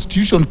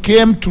constitution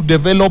came to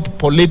develop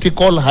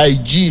political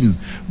hygiene,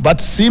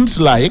 but seems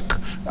like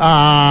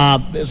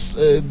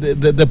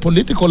the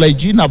political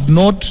hygiene have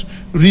not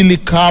really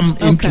come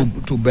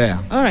into bear.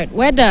 All right,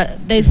 whether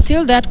there's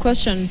still that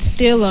question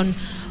still on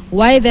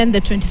why then the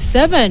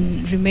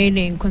 27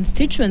 remaining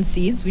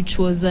constituencies, which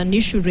was an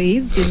issue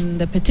raised in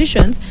the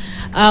petitions,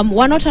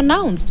 were not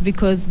announced,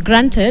 because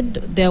granted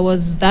there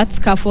was that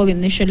scuffle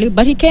initially,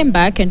 but he came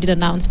back and did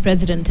announce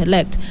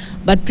president-elect.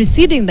 But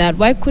preceding that,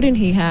 why couldn't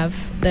he have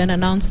then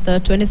announce the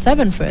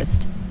 27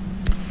 first.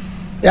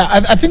 Yeah,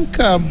 I think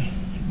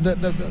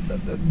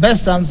the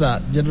best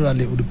answer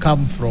generally would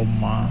come from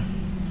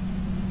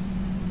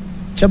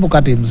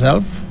Chebukati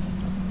himself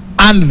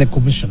and the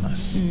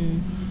commissioners.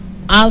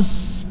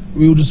 As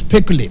we would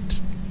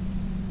speculate,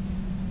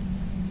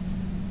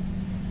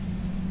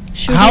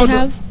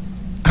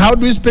 how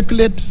do we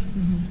speculate?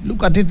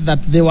 Look at it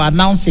that they were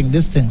announcing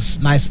these things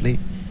nicely,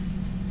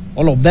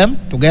 all of them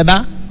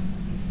together,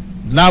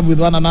 love with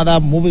one another,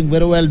 moving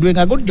very well, doing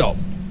a good job.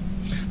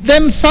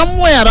 Then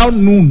somewhere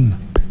around noon,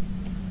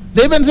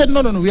 they even said,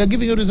 no, we are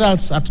giving you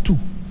results at 2.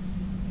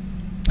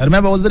 I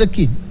remember I was very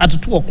keen, at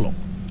 2 o'clock.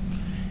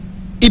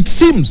 It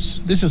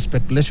seems, this is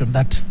speculation,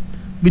 that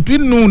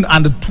between noon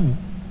and 2,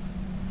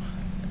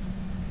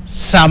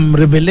 some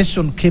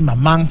revelation came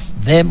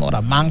amongst them or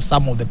amongst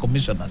some of the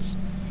commissioners.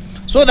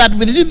 So that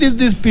within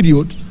this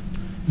period,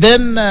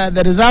 then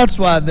the results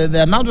were,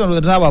 the announcement of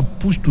the result were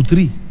pushed to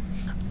 3.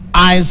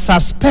 I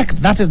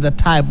suspect that is the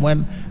time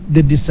when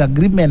the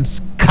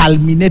disagreements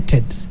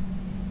culminated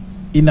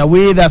in a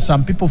way that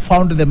some people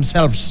found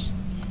themselves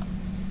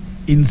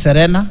in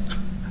Serena,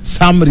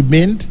 some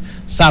remained,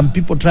 some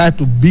people tried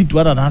to beat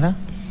one another.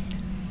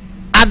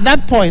 At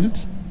that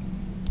point,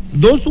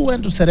 those who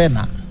went to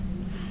Serena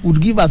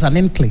would give us an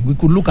inkling. We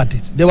could look at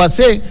it. They were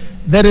saying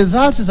the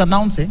results is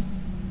announcing,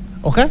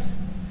 okay,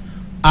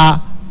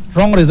 are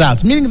wrong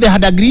results, meaning they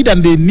had agreed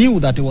and they knew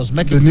that it was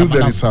making some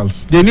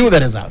results. They knew the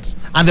results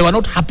and they were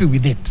not happy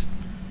with it.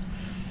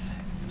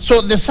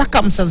 So the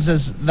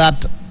circumstances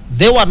that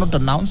they were not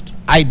announced,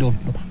 I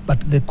don't know,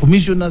 but the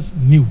commissioners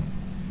knew,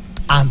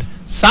 and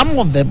some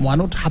of them were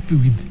not happy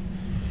with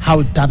how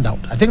it turned out.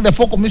 I think the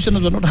 4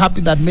 commissioners were not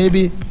happy that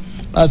maybe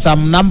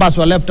some numbers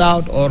were left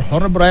out, or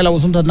Honorable Raila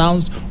wasn't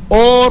announced,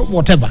 or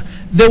whatever.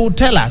 They would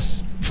tell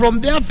us.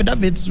 From their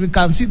affidavits, we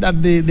can see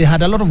that they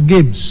had a lot of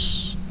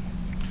games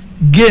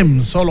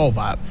all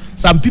over.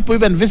 Some people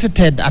even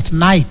visited at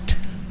night,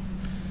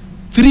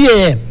 3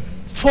 a.m.,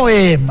 4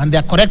 a.m., and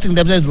they're correcting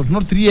themselves. It was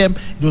not 3 a.m.,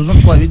 it was not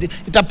 4 a.m.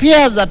 It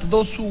appears that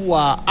those who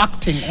were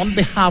acting on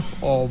behalf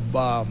of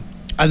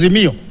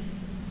Azimio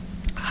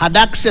had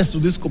access to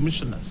these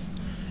commissioners,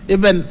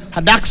 even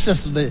had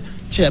access to the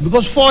chair,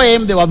 because 4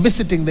 a.m. they were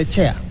visiting the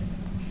chair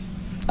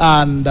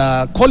and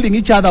calling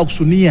each other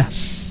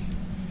Oksunias.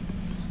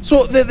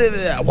 So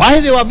why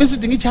they were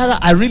visiting each other,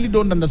 I really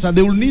don't understand.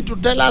 They will need to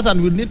tell us, and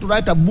we'll need to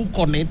write a book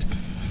on it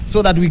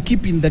so that we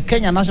keep in the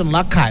Kenya National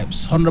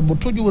Archives. Honorable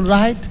Tuju will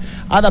write,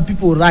 other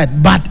people will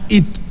write, but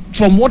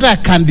from what I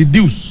can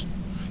deduce,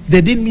 they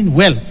didn't mean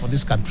well for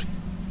this country.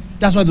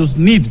 That's why there was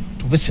need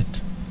to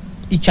visit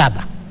each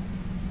other.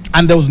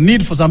 And there was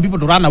need for some people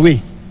to run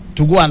away,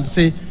 to go and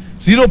say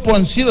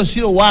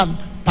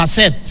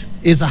 0.001%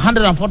 is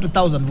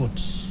 140,000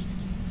 votes.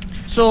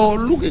 So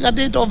looking at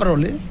it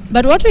overall.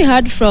 But what we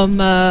heard from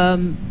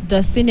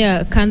the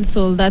senior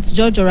counsel, that's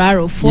George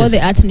Oraro, for the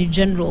Attorney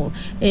General,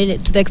 to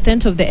the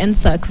extent of the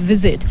NSAC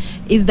visit,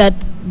 is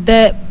that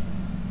the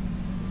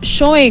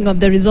showing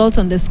of the results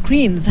on the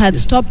screens had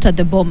stopped at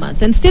the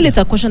Bomas. And still it's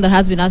a question that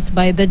has been asked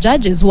by the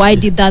judges. Why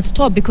did that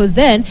stop? Because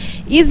then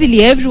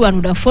easily everyone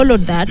would have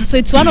followed that. So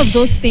it's one of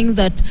those things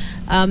that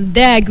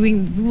they're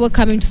arguing, we were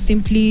coming to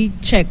simply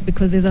check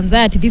because there's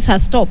anxiety. This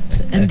has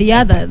stopped. And the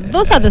other,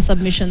 those are the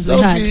submissions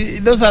we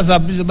had. Those are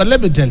submissions, but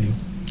let me tell you,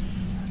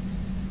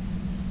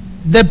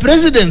 the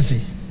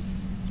presidency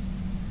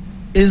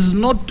is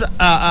not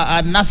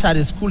a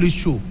nursery school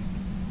issue.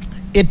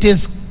 It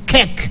is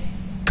cake,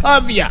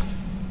 caviar,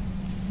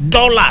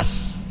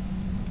 dollars.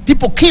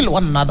 People kill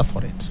one another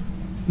for it.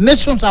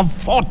 Nations have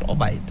fought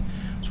over it.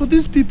 So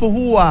these people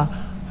who are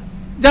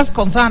just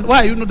concerned,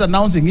 why are you not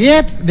announcing?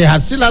 Yet they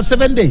had still had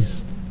 7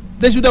 days.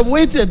 They should have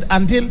waited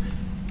until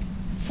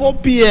 4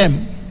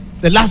 p.m.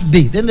 the last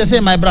day. Then they say,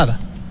 my brother,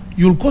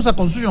 you'll cause a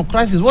constitutional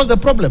crisis. What's the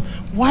problem?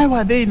 Why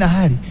were they in a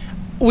hurry?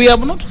 We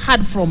have not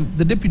heard from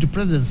the deputy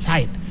president's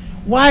side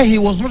why he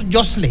was not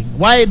jostling,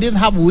 why he didn't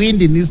have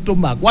wind in his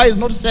stomach, why he's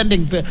not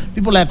sending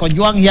people like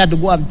Ojuang here to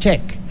go and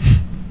check.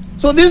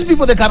 So these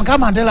people, they can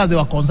come and tell us they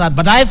were concerned,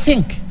 but I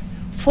think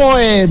 4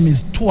 a.m.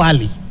 is too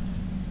early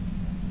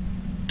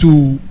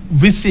to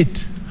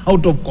visit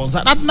out of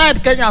concern. At night,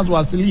 Kenyans were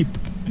asleep.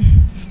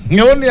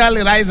 Only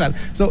early risers.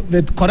 So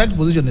the correct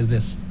position is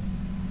this,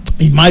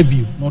 in my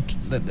view, not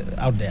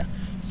out there.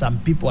 Some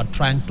people are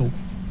trying to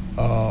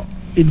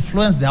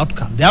influence the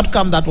outcome. The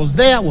outcome that was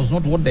there was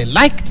not what they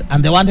liked,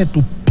 and they wanted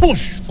to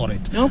push for it.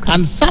 Okay.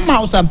 And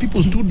somehow some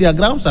people stood their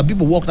ground, some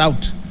people walked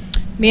out.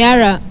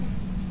 Miara,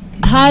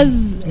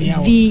 has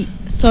the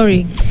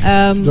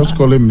just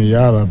call him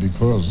Miara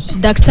because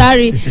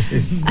Daktari,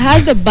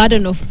 has the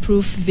burden of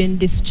proof been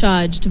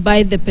discharged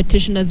by the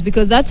petitioners?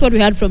 Because that's what we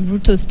heard from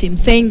Ruto's team,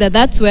 saying that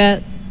that's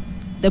where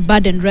the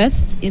burden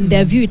rests. In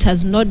their view, it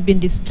has not been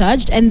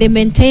discharged, and they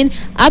maintain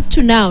up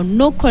to now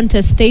no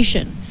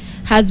contestation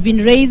has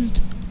been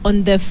raised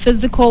on the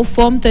physical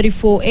Form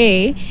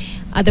 34A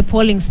at the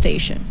polling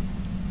station.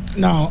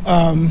 Now,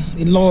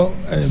 in law,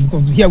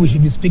 because here we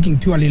should be speaking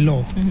purely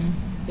law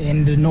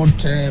and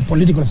not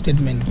political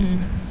statements.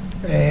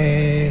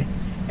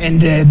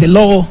 And the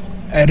law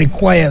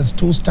requires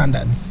two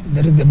standards.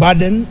 There is the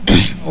burden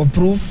of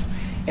proof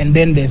and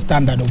then the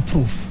standard of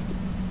proof.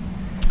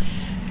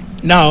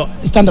 Now,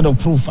 standard of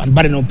proof and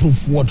burden of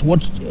proof, what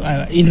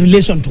in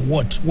relation to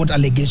what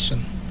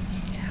allegation?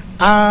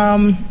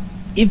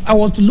 If I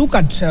was to look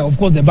at, of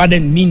course, the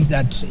burden means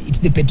that it's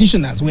the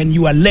petitioners. When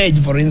you allege,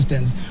 for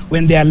instance,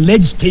 when they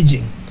allege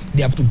staging,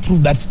 they have to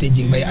prove that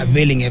staging by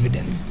availing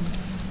evidence.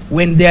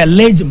 When they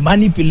allege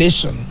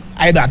manipulation,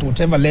 either at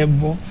whatever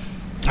level,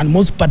 and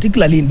most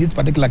particularly in this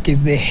particular case,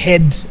 they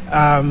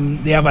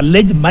have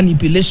alleged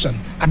manipulation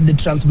at the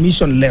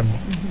transmission level.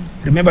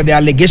 Remember, the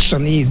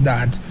allegation is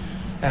that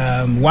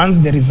once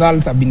the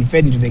results have been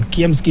fed into the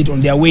KM's kit,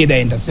 on their way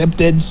they're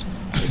intercepted,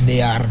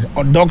 they are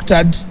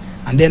doctored,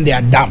 and then they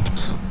are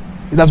dumped.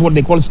 That's what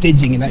they call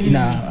staging in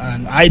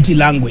an IT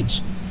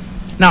language.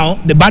 Now,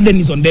 the burden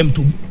is on them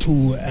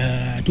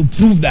to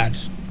prove that.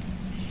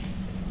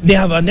 They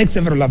have annexed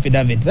several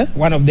affidavits.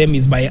 One of them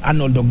is by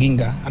Arnold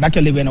Oginga. And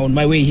actually, when on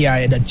my way here, I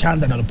had a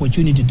chance and an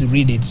opportunity to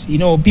read it. You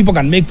know, people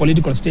can make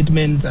political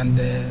statements and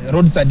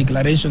roadside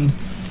declarations,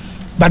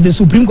 but the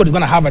Supreme Court is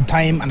going to have a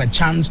time and a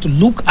chance to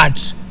look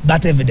at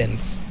that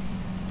evidence.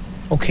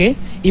 Okay?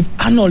 If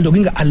Arnold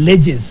Oginga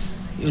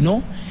alleges, you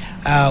know,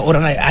 or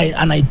an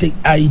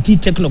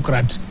IT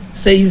technocrat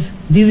says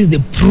this is the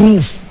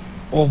proof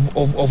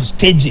of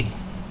staging,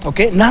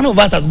 okay? None of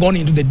us has gone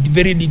into the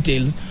very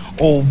details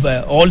of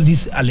all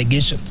these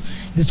allegations.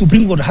 The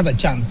Supreme Court had a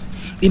chance.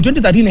 In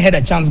 2013, I had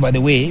a chance, by the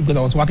way, because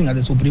I was working at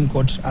the Supreme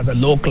Court as a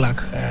law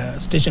clerk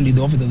stationed in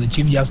the office of the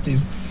Chief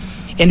Justice,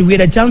 and we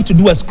had a chance to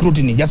do a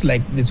scrutiny, just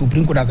like the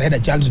Supreme Court has had a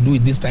chance to do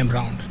it this time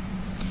round.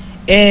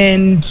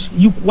 And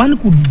one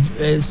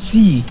could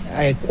see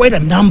quite a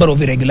number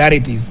of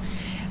irregularities.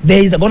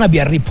 There is going to be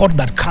a report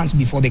that comes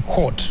before the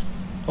court,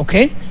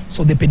 okay?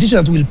 So the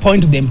petitioners will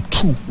point them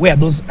to where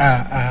those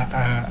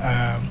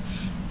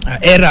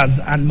errors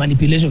and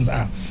manipulations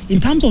are. In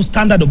terms of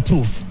standard of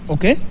proof,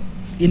 okay?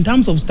 In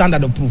terms of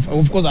standard of proof,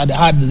 of course, I'd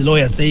heard the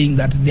lawyer saying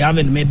that they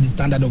haven't made the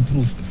standard of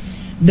proof.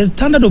 The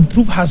standard of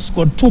proof has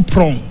got two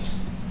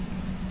prongs.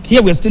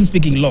 Here we're still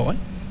speaking law.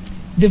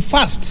 The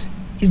first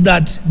is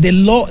that the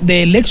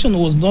election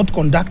was not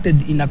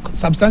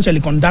substantially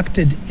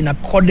conducted in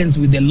accordance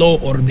with the law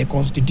or the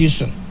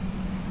Constitution,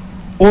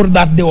 or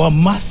that there were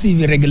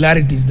massive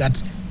irregularities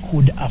that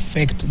could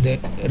affect the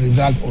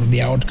result or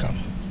the outcome.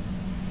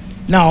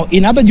 Now,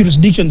 in other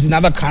jurisdictions, in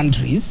other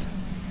countries,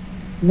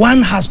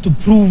 one has to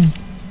prove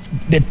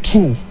the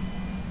two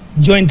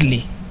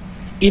jointly.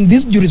 In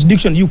this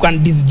jurisdiction, you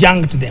can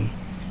disjunct them.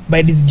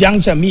 By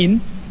disjuncture,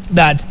 mean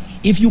that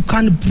if you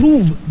can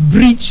prove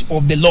breach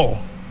of the law,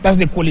 that's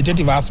the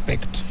qualitative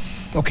aspect,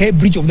 okay?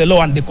 Breach of the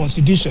law and the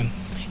Constitution,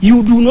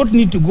 you do not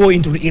need to go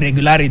into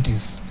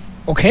irregularities,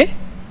 okay?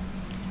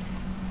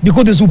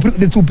 Because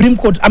the Supreme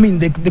Court, I mean,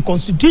 the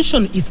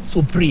Constitution is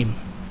supreme.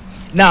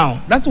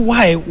 Now, that's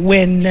why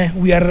when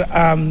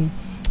the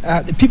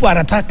people are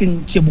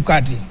attacking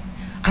Chebukati,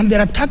 and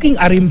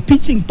are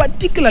impeaching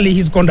particularly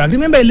his conduct.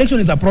 Remember, election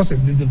is a process.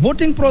 There's the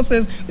voting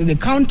process, there's the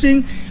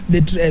counting,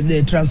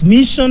 the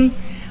transmission,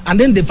 and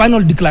then the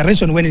final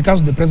declaration when it comes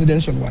to the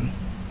presidential one.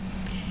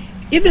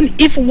 Even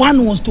if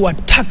one was to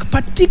attack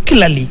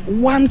particularly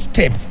one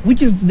step,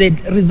 which is the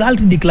result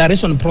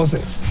declaration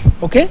process,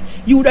 okay,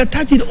 you would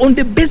attach it on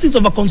the basis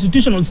of a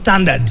constitutional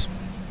standard.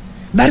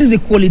 That is the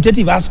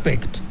qualitative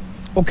aspect,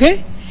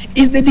 okay?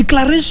 Has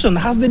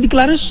the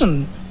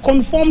declaration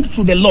conformed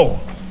to the law?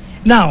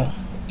 Now,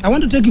 I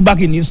want to take you back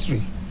in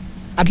history.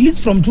 At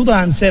least from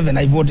 2007,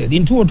 I voted.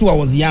 In 2002, I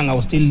was young. I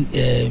was still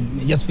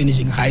just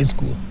finishing high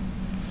school.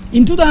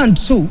 In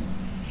 2002,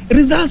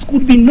 results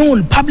could be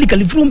known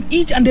publicly from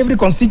each and every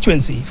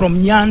constituency,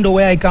 from Nyando,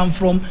 where I come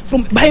from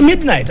by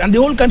midnight, and the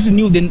whole country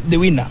knew the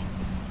winner.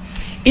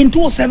 In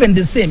 2007,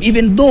 the same,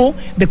 even though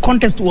the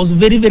contest was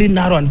very, very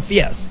narrow and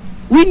fierce.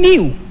 We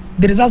knew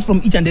the results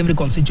from each and every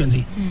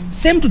constituency.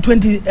 Same to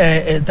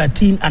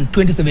 2013 and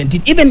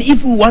 2017, even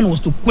if one was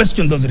to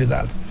question those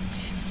results.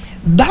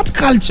 That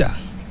culture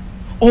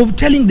of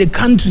telling the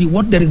country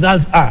what the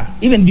results are,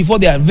 even before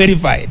they are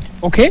verified,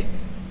 okay?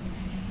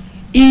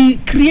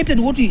 It created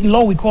what in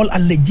law we call a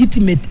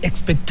legitimate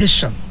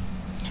expectation.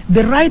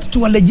 The right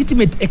to a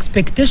legitimate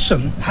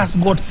expectation has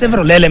got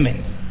several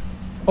elements,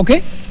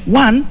 okay?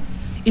 One,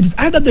 it is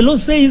either the law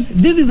says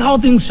this is how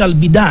things shall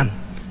be done.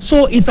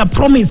 So it's a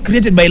promise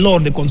created by law or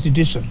the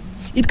Constitution.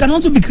 It can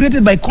also be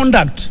created by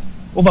conduct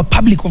of a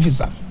public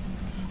officer,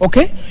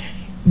 okay?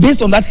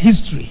 Based on that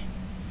history.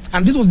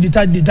 And this was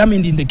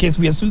determined in the case,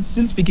 we are still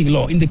speaking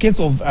law, in the case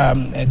of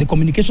the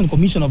Communication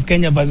Commission of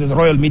Kenya versus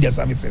Royal Media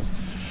Services.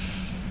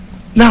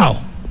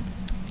 Now,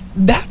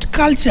 that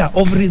culture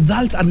of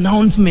result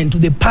announcement to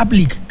the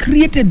public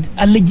created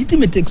a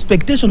legitimate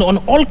expectation on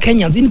all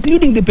Kenyans,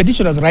 including the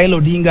petitioners,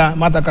 Raila Odinga,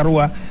 Martha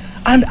Karua,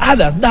 and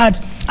others,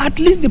 that at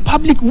least the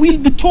public will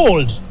be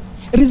told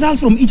results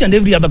from each and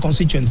every other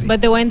constituency.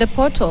 But they were in the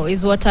portal,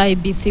 is what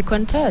IEBC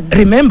contends.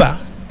 Remember,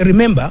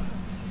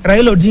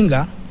 Raila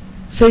Odinga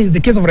says,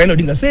 the case of Raila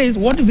Odinga says,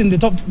 what is in the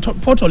top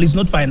portal is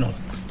not final.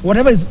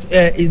 Whatever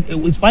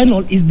is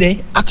final is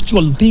the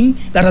actual thing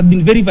that has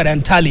been verified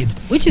and tallied.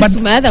 Which is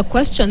my other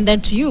question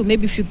then to you.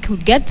 Maybe if you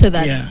could get to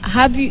that. Yeah.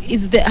 Have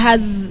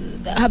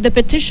the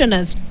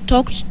petitioners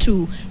talked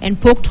to and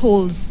poked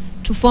holes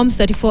to Forms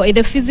 34 in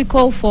the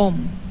physical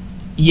form?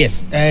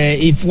 Yes.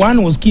 If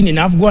one was keen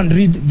enough, go and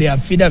read the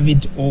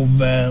affidavit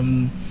of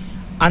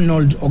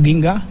Arnold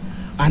Oginga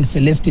and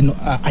Celestine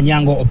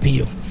Anyango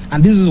Opio.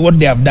 And this is what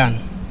they have done.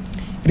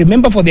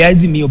 Remember, for the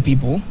Azimio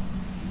people,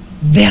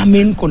 their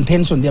main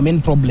contention, their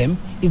main problem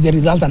is the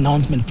result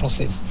announcement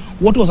process.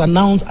 What was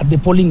announced at the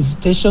polling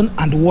station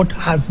and what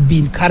has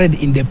been carried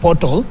in the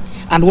portal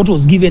and what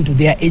was given to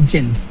their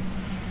agents.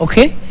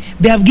 Okay?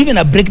 They have given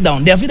a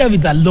breakdown. Their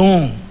affidavits are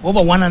long,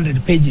 over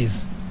 100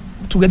 pages,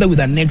 together with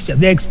an extra.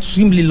 They're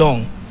extremely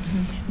long.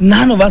 Mm-hmm.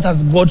 None of us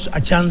has got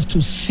a chance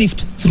to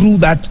sift through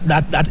that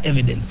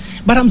evidence.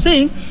 But I'm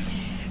saying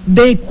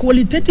the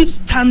qualitative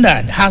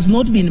standard has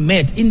not been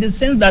met in the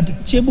sense that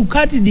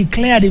Chebukati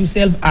declared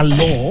himself a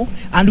law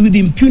and with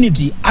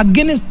impunity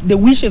against the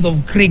wishes of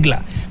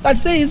Kriegler that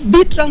says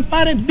be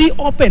transparent, be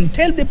open,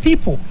 tell the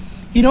people,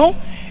 you know,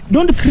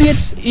 don't create,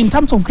 in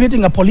terms of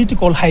creating a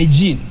political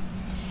hygiene.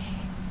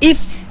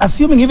 If,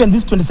 assuming even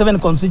these 27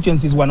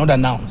 constituencies were not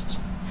announced,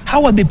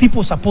 how are the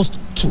people supposed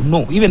to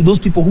know, even those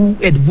people who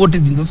had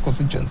voted in those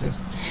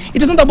constituencies?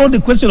 It is not about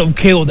the question of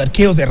chaos, that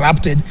chaos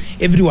erupted,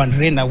 everyone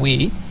ran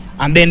away,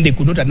 and then they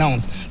could not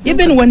announce.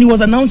 Even when he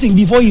was announcing,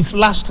 before he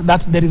flashed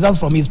the results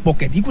from his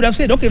pocket, he could have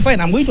said, okay,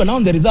 fine, I'm going to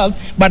announce the results,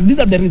 but these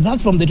are the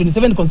results from the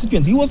 27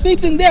 constituencies. He was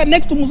sitting there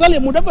next to Musalia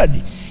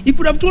Mudavadi. He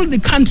could have told the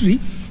country,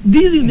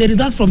 these are the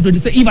results from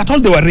 27, if at all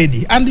they were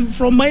ready. And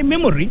from my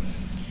memory,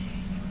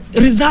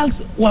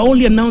 results were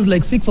only announced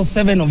like 6 or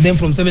 7 of them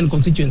from 7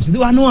 constituencies.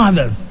 There were no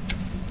others.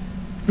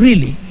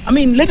 Really. I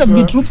mean, let us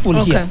be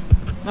truthful here.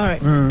 All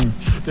right.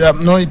 Yeah,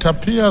 no, it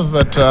appears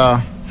that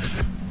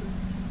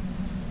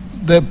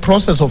the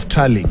process of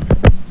tallying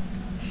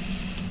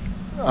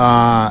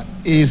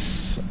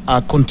is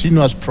a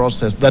continuous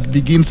process that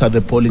begins at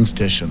the polling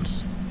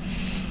stations.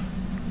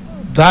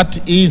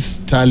 That is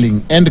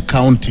tallying and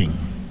counting.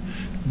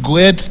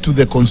 Get to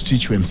the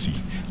constituency,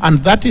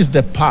 and that is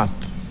the path.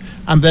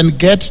 And then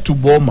get to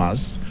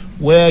Bomas,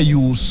 where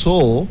you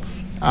saw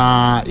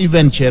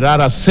even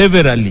Cherara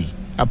severally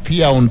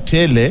appear on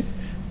tele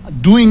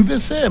doing the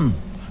same,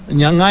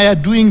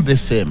 Nyangaya doing the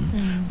same.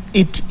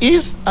 It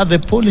is at the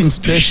polling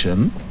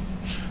station,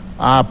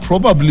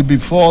 probably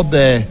before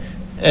the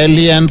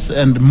aliens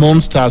and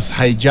monsters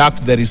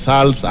hijacked the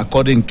results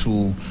according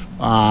to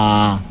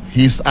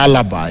his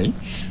alibi,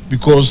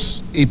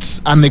 because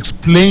it's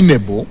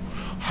unexplainable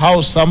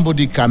how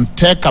somebody can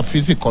take a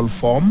physical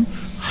form,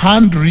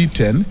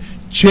 handwritten,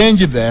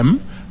 change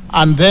them,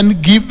 and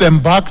then give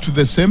them back to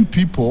the same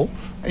people,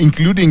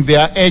 including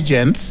their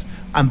agents,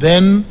 and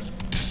then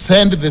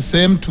send the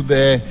same to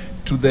the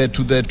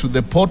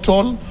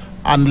portal,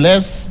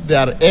 unless they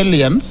are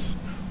aliens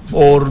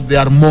or they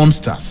are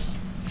monsters.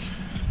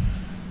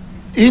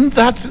 In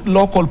that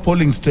local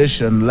polling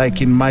station,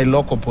 like in my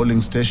local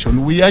polling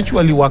station, we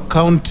actually were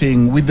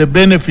counting with the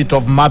benefit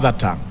of mother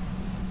tongue,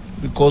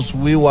 because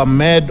we were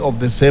made of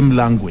the same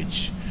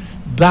language.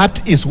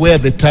 That is where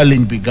the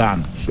tallying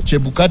began.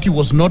 Chebukati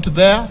was not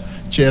there,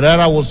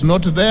 Cherara was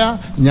not there,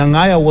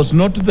 Nyangaya was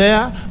not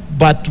there,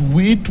 but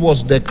it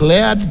was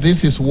declared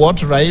this is what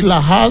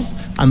Raila has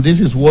and this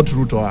is what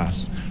Ruto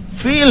has.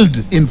 Filled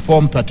in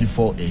Form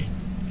 34A.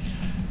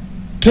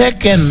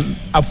 Taken,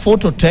 a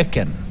photo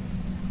taken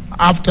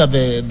after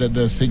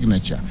the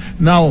signature.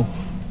 Now,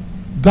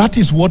 that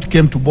is what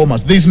came to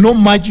Bomas. There is no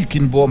magic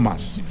in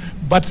Bomas.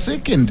 But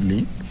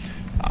secondly,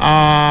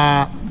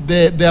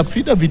 the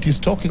affidavit is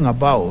talking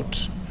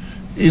about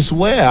is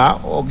where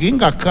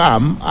Oginga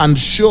come and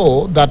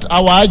show that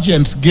our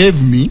agents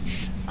gave me,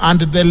 and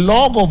the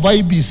log of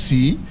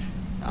IBC,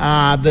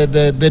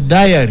 the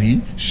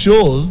diary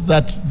shows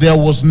that there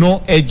was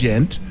no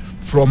agent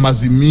from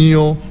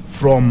Azimio,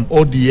 from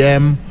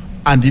ODM,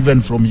 and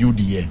even from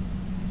UDA.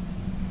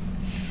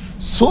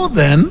 So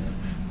then,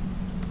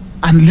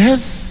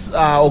 unless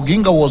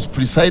Oginga was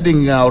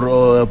presiding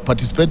or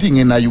participating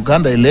in a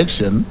Uganda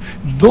election,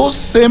 those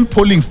same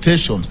polling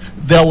stations,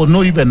 there was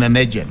not even an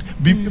agent.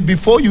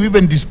 Before you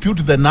even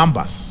dispute the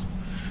numbers.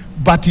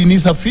 But in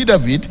his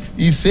affidavit,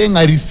 he's saying,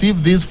 I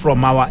received this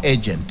from our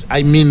agent.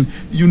 I mean,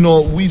 you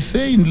know, we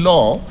say in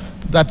law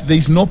that there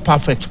is no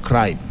perfect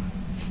crime.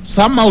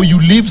 Somehow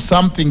you leave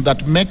something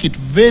that make it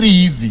very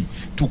easy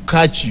to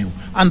catch you.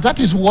 And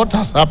that is what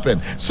has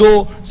happened.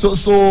 So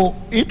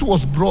it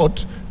was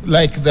brought,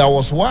 like there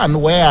was one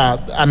where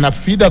an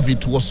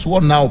affidavit was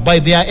sworn now by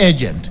their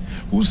agent,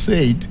 who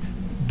said,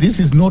 this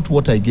is not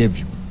what I gave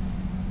you.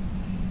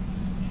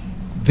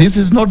 This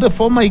is not the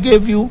form I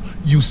gave you.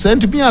 You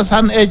sent me as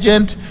an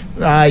agent.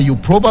 You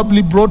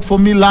probably brought for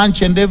me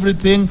lunch and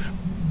everything.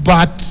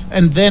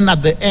 And then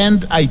at the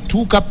end, I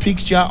took a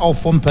picture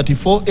of Form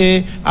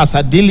 34A as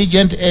a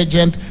diligent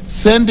agent,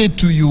 send it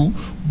to you.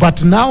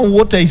 But now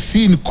what I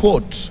see in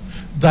court,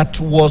 that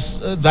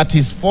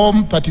is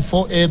Form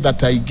 34A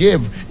that I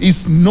gave,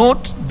 is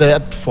not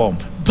that form.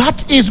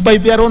 that is by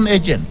their own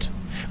agent.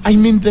 I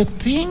mean, the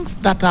things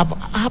that have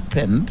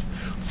happened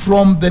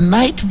from the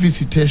night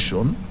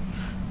visitation.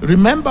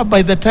 Remember,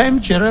 by the time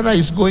Cherera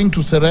is going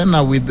to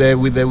Serena with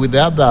the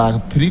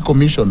other 3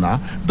 commissioner,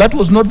 that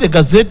was not the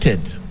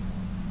gazetted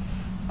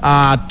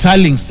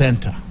tallying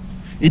center.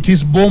 It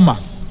is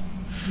Bomas.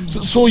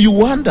 So you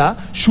wonder,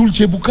 should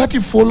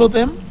Chebukati follow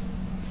them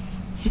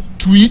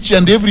to each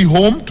and every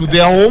home, to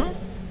their home,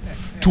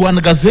 to an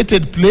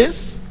gazetted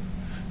place?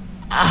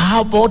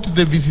 How about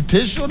the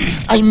visitation?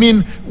 I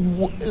mean,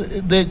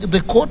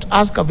 the court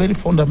asked a very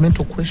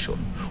fundamental question.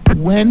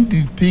 When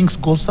did things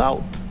go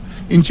south?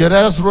 In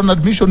Cherera's own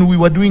admission, we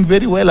were doing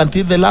very well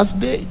until the last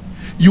day.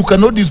 You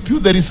cannot dispute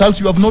the results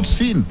you have not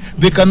seen.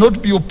 They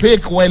cannot be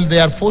opaque while they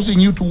are forcing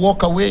you to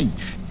walk away.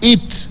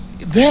 It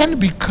then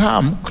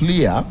became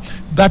clear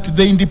that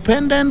the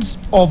independence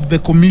of the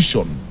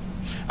commission,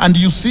 and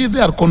you see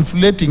they are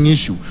conflating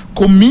issue.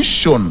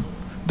 Commission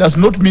does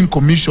not mean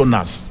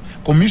commissioners.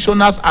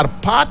 Commissioners are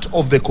part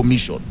of the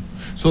commission.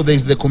 So there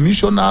is the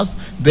commissioners,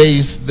 there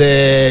is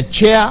the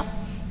chair,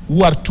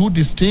 who are 2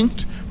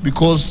 distinct,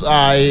 because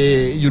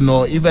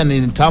even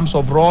in terms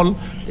of role,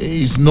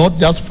 he's not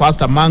just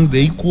first among the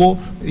equal.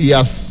 He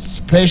has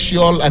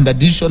special and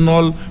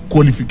additional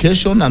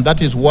qualification, and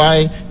that is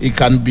why he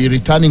can be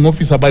returning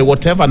officer by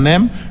whatever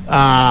name.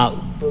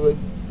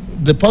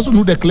 The person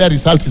who declares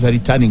results is a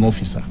returning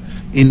officer.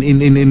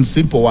 In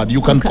simple word,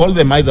 you can call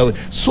them either way.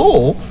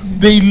 So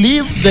they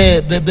leave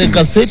the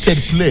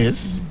gazetted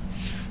place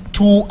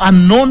to a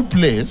known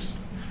place.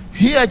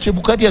 Here,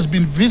 Chebukati has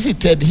been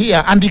visited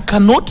here, and he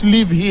cannot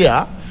live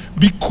here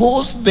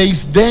because there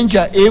is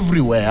danger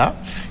everywhere.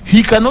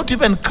 He cannot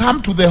even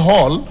come to the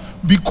hall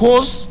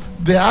because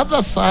the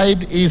other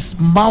side is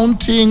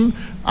mounting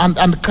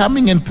and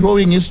coming and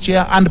throwing his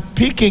chair and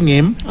picking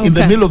him in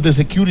the middle of the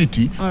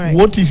security. Right.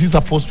 What is he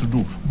supposed to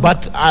do?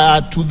 But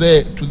to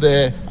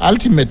the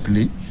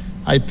ultimately,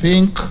 I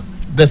think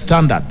the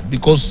standard,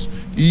 because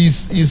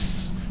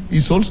he's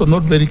also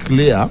not very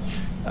clear.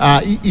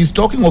 He's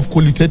talking of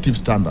qualitative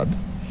standard.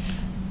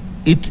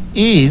 It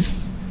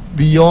is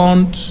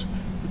beyond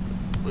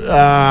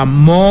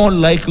more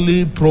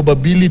likely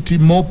probability,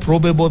 more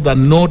probable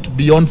than not,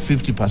 beyond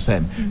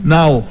 50%.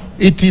 Now,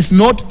 it is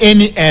not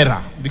any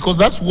error, because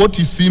that's what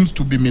it seems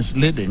to be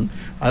misleading.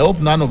 I hope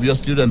none of your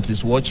students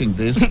is watching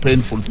this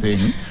painful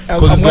thing,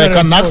 because it's like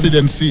an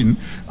accident scene,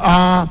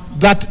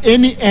 that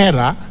any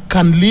error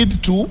can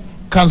lead to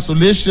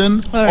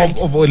cancellation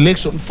of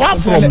election. Far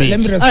from it. Let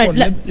me respond.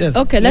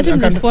 Let him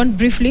respond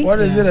briefly. What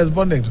is he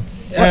responding to?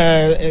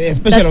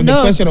 Especially on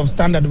the question of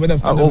standard,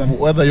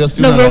 whether your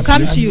students we'll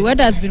come to you.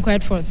 Whether has been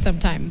quiet for some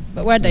time,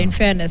 but whether, in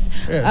fairness,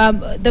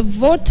 the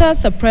voter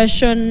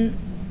suppression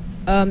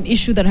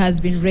issue that has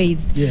been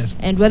raised,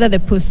 and whether the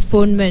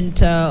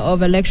postponement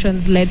of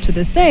elections led to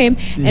the same,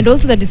 and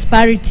also the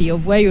disparity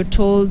of where you're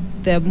told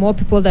there are more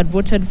people that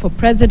voted for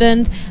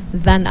president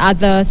than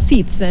other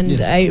seats.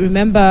 And I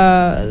remember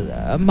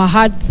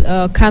Mahat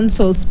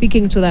Council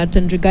speaking to that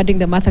and regarding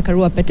the Martha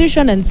Karua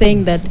petition and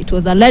saying that it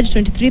was alleged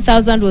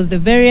 23,000 was the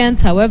variance.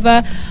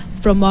 However,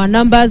 from our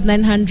numbers,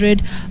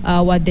 900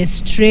 were the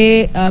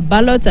stray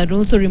ballots, and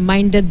also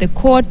reminded the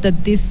court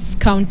that this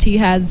county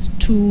has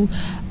 2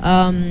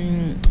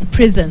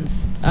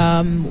 prisons,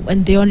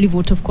 and they only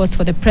vote, of course,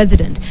 for the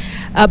president.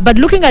 But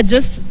looking at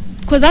just,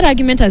 because that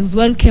argument as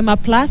well came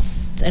up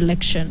last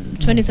election,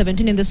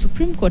 2017, in the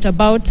Supreme Court,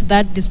 about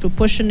that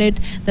disproportionate,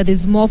 that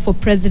is more for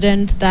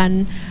president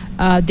than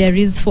there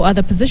is for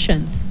other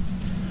positions.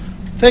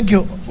 Thank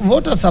you.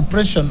 Voter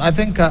suppression, I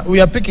think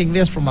we are picking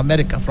this from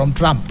America, from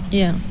Trump.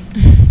 Yeah.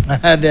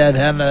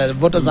 the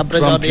voter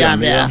suppression,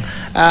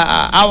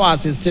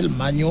 ours is still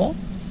manual,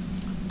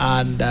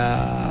 and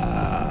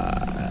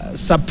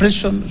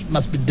suppression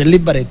must be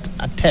deliberate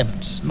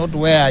attempts, not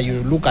where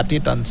you look at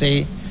it and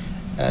say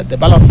the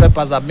ballot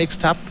papers are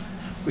mixed up,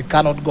 we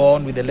cannot go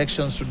on with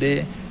elections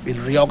today,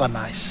 we'll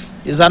reorganize.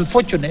 It's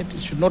unfortunate,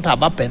 it should not have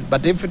happened,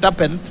 but if it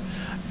happened,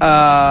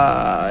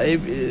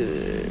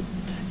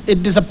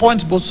 it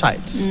disappoints both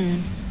sides.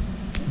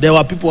 There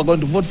were people who were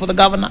going to vote for the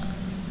governor,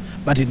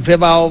 but in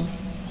favor of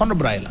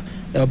Honorable Raila.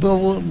 There were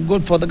people who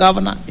voted for the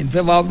governor in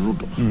favor of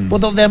Ruto.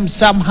 Both of them,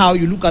 somehow,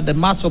 you look at the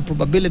mass of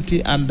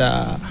probability and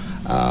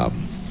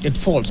it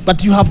falls.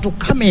 But you have to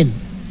come in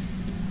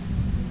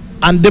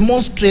and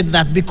demonstrate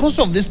that because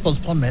of this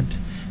postponement,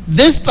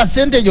 this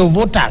percentage of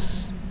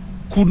voters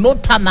could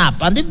not turn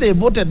up, and if they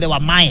voted, they were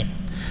mine.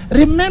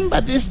 Remember,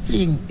 this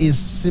thing is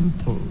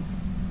simple.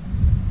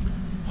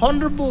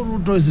 Honorable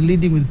Ruto is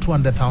leading with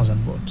 200,000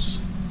 votes.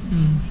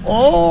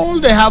 All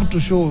they have to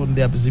show on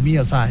their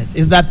Azimio side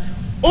is that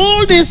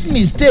all these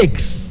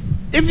mistakes,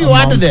 if you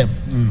add them,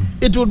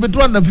 it would be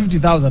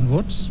 250,000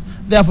 votes.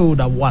 Therefore, would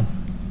have won.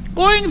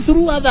 Going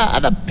through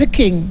other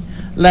picking,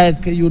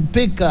 like you'd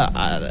pick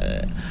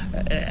a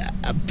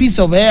piece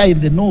of air in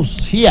the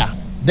nose here,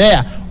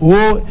 there,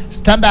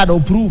 standard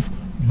of proof,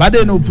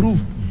 burden of proof,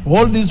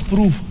 all these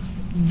proof.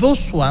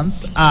 Those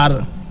ones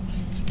are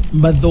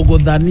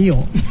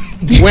mathogodanio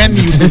when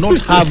you do not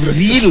have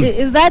real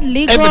Is that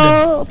legal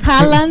evidence.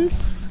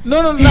 parlance?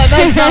 No,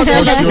 that's how they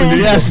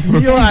yes,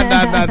 you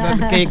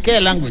and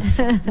KK language.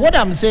 What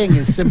I'm saying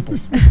is simple.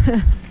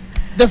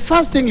 The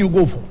first thing you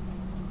go for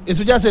is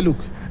to just say, look,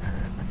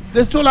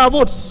 they stole our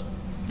votes.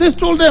 They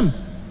stole them.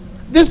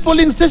 This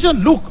polling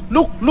station, look.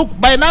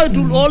 By now, it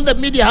will, all the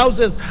media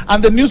houses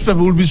and the newspaper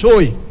will be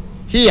showing.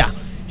 Here.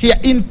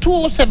 In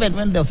 2007,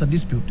 when there was a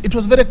dispute, it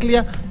was very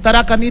clear,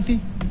 Tharaka Nithi,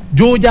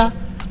 Georgia,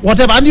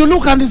 whatever. And you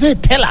look and you say,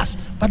 tell us.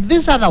 But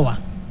this other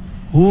one,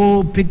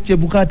 who pick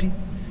Chebukati,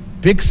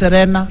 pick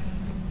Serena,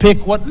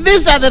 pick what?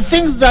 These are the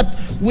things that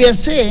we are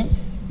saying,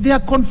 they are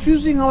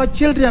confusing our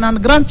children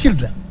and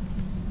grandchildren.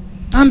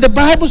 And the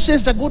Bible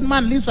says a good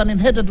man leaves an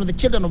inheritance to the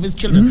children of his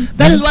children.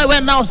 That is why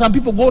when now some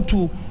people go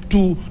to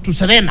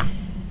Serena,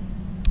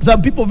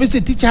 some people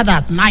visit each other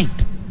at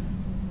night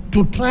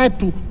to try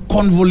to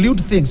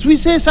convolute things. We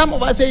say, some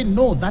of us say,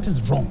 no, that is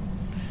wrong.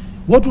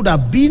 What would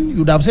have been,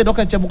 you'd have said,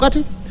 okay,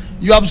 Chebukati,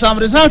 you have some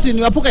results in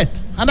your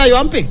pocket, under your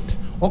armpit.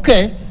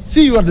 Okay,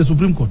 see you at the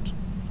Supreme Court.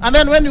 And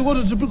then when you go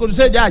to the Supreme Court, you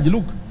say, Judge,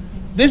 look,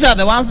 these are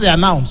the ones they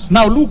announced.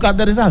 Now look at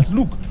the results.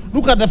 Look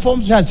at the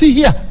forms you have. See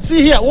here,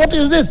 what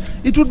is this?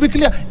 It would be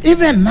clear.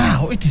 Even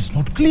now, it is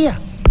not clear.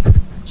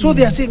 So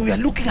they are saying, we are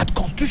looking at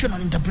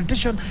constitutional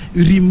interpretation,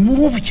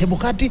 remove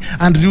Chebukati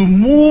and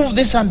remove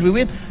this and we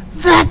win.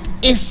 That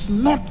is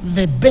not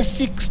the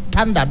basic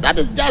standard. That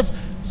is just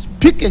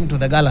speaking to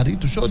the gallery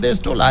to show they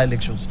stole our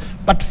elections.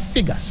 But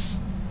figures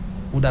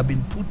would have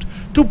been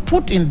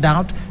put in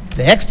doubt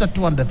the extra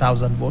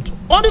 200,000 votes,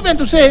 or even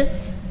to say,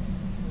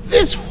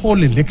 this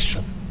whole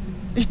election,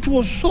 it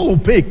was so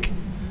opaque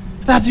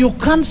that you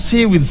can't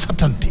say with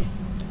certainty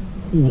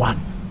who won.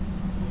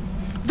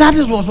 That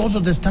was also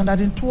the standard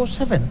in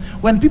 2007.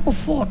 When people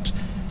fought,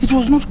 it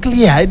was not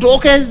clear.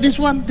 Okay, this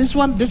one.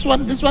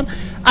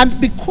 And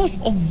because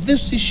of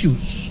these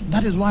issues,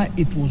 that is why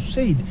it was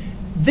said,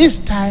 this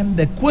time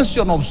the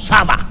question of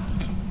server.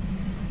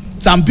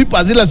 Some people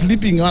are still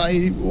sleeping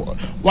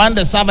when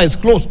the server is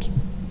closed.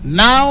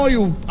 Now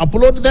you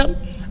upload them,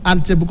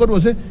 and Chebukati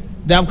will say,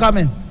 they have come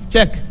in,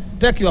 check,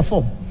 take your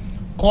form,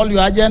 call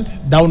your agent,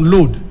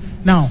 download.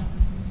 Now,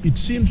 it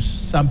seems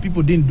some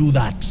people didn't do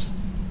that.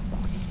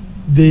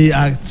 They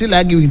are still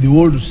arguing the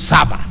old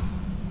server,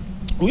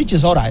 which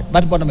is all right.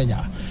 But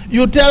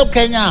you tell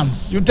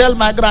Kenyans, you tell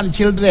my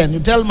grandchildren, you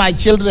tell my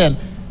children,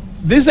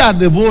 these are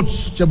the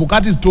votes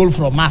Chebukati stole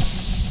from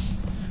us.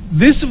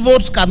 These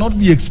votes cannot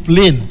be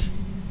explained.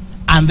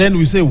 And then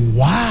we say,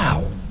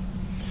 wow.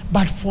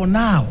 But for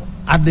now,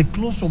 at the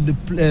close of the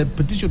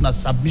petitioner's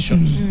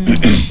submissions,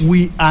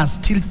 we are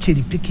still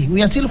cherry picking.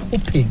 We are still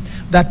hoping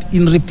that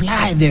in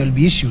reply there will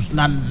be issues.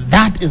 And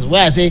that is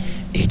where I say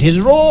it is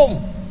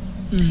wrong.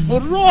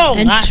 Wrong.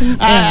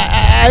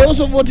 I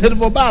also voted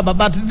for Baba,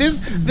 but this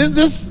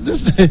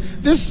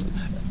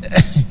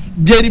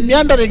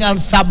gerrymandering and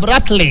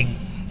sub-rattling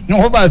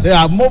over there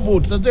are more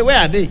votes. I say, where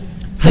are they?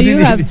 So you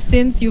have,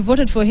 since you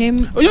voted for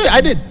him? Oh, yeah,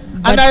 I did.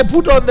 And I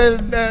put on the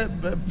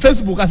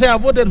Facebook, I say I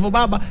voted for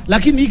Baba,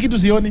 lakini hii kitu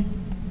sioni.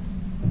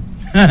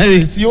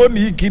 Sioni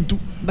hii kitu.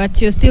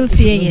 But you're still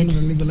seeing it.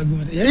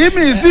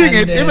 Even seeing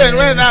it, even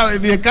when now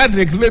they can't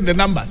explain the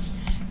numbers.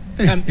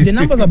 The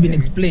numbers have been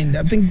explained.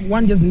 I think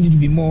one just needs to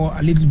be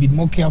a little bit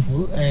more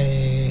careful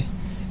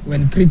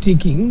when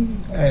critiquing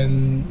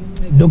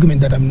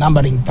documents that are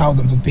numbering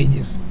thousands of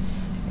pages.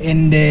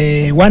 And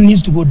one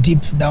needs to go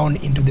deep down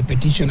into the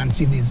petition and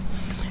see this.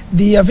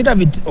 The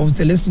affidavit of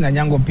Celestine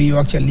Anyango Pio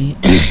actually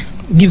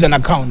gives an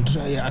account,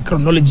 a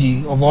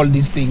chronology of all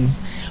these things,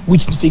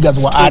 which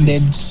figures were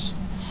added.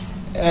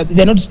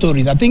 They're not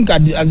stories. I think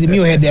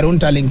Azimio had their own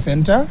tallying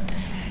center,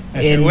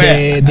 and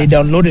they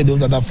downloaded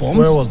those other forms.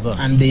 Where was that?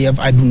 And they have,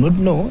 I do not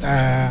know,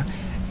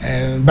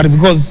 but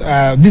because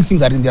these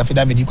things are in the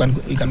affidavit, you can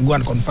go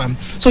and confirm.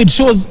 So it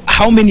shows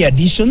how many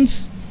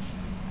additions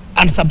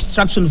and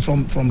subtraction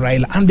from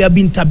Raila, and they have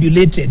been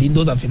tabulated in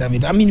those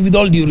affidavits. I mean, with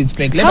all due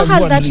respect, how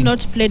has that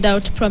not played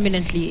out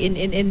prominently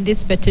in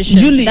this petition?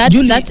 Julie,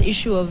 that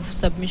issue of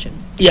submission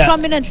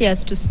prominently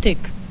has to stick.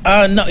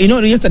 No,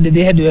 yesterday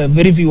they had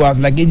very few hours,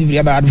 like every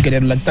other advocate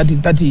had like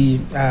 30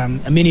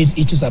 minutes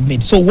each to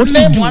submit. So what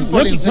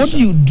do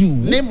you do?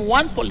 Name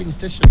one polling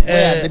station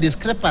where the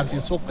discrepancy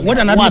is so clear. What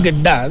an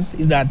advocate does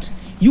is that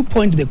you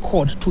point the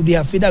court to the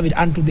affidavit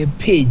and to the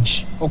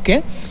page,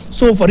 okay?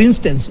 So, for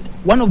instance,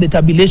 one of the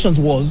tabulations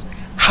was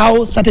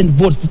how certain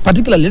votes,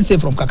 particularly, let's say,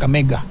 from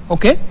Kakamega,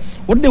 okay?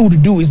 What they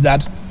would do is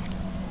that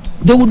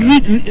they would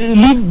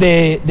leave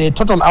the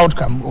total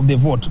outcome of the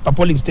vote per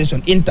polling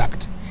station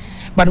intact.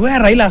 But where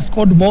Raila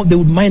scored more, they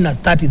would minus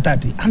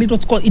 30-30. And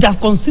it has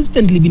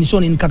consistently been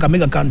shown in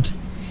Kakamega County.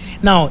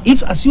 Now,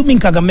 if assuming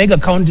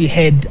Kakamega County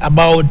had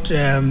about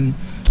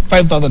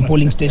 5,000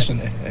 polling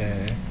stations,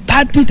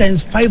 30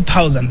 times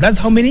 5,000, that's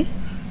how many?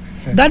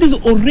 That is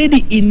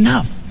already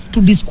enough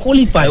to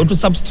disqualify or to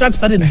subtract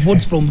certain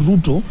votes from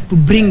Ruto to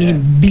bring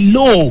him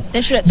below the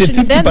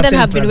 50% then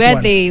have been where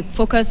they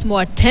focus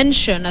more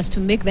attention as to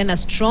make then a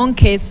strong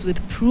case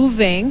with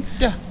proving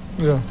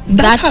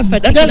that has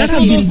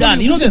been done.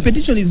 You know, the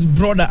petition is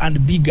broader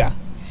and bigger.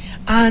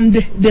 And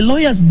the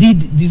lawyers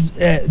did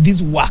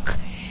this work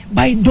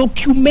by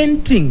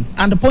documenting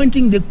and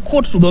pointing the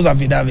court to those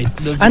affidavits.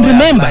 And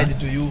remember,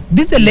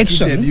 this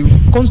election,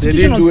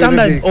 constitutional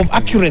standard of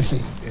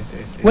accuracy.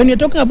 When you're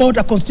talking about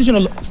a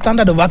constitutional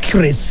standard of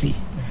accuracy,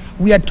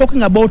 we are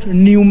talking about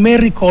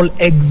numerical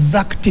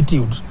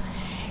exactitude.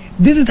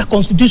 This is a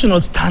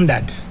constitutional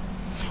standard.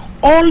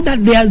 All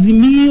that the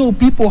Azimio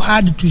people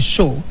had to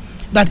show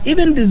that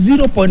even the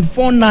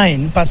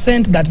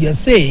 0.49% that you're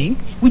saying,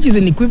 which is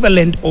an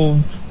equivalent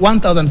of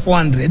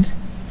 1,400,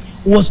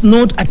 was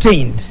not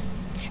attained.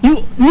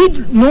 You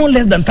need no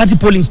less than 30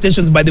 polling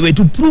stations, by the way,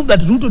 to prove that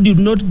Ruto did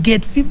not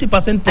get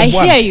 50%. I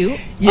hear you.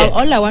 Yes.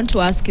 All I want to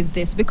ask is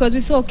this, because we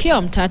saw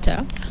Okiya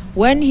Omtata,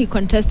 when he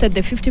contested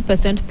the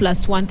 50%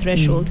 plus one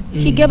threshold,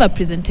 he gave a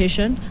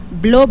presentation,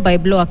 blow by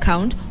blow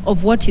account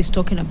of what he's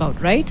talking about,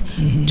 right?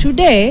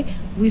 Today,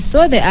 we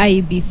saw the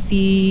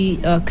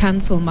IEBC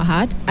Council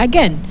Mahat,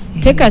 again,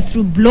 take us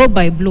through blow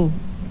by blow.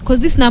 Because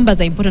these numbers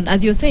are important,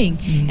 as you're saying.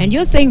 And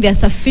you're saying they're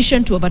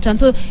sufficient to overturn.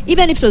 So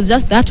even if it was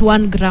just that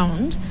one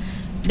ground,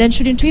 then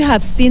shouldn't we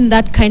have seen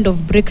that kind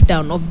of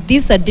breakdown of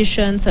these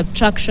additions,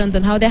 subtractions,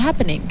 and how they're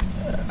happening?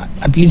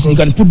 At least you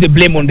can put the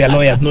blame on their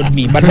lawyers, not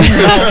me. But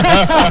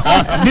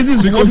this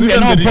is what we are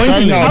now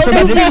pointing out. So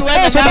that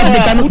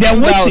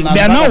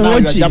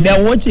they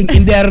are watching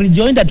in their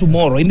rejoinder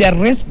tomorrow, in their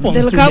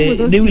response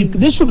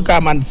they should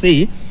come and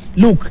say,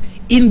 look,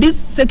 in this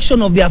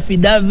section of the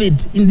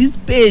affidavit, in this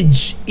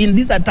page, in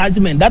this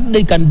attachment, that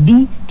they can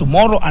do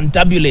tomorrow and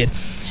tabulate.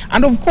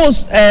 And of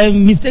course,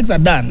 mistakes are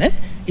done.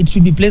 It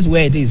should be placed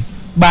where it is.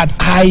 But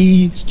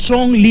I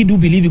strongly do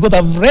believe, because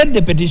I've read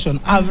the petition,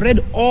 I've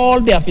read all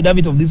the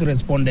affidavits of these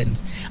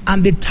respondents,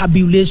 and the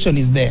tabulation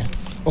is there.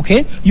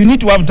 Okay? You need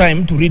to have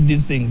time to read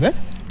these things. You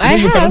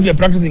cannot be a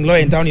practicing lawyer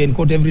in town, you're in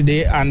court every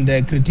day, and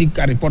critique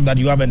a report that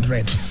you haven't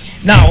read.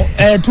 Now,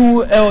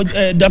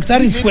 to Dr.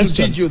 Ari's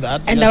question.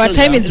 And our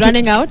time is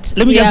running out.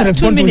 Let me just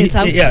respond 2 minutes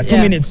to 2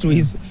 minutes to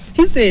his.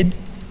 He said,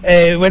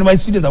 when my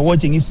students are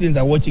watching, his students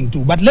are watching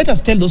too. But let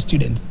us tell those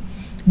students,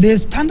 the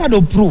standard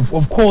of proof,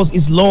 of course,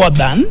 is lower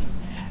than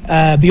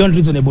beyond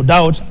reasonable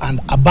doubt and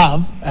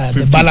above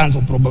the balance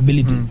of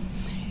probability.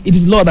 It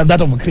is lower than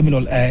that of a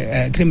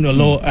criminal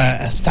law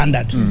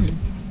standard.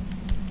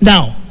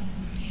 Now,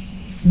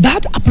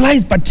 that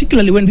applies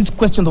particularly when these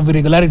questions of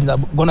irregularities are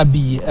going to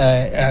be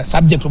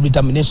subject of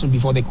determination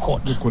before the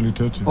court.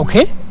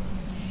 Okay?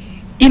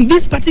 In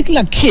this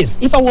particular case,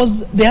 if I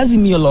was the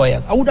Azimio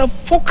lawyers, I would have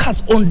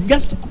focused on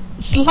just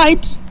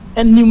slight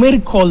and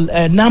numerical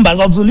numbers,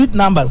 absolute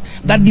numbers,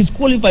 that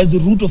disqualifies the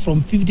Ruto from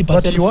 50%.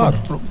 But you are.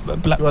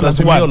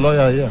 You are a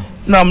lawyer, yeah.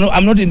 No,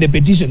 I'm not in the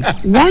petition.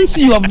 Once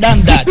you have done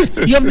that,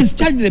 you have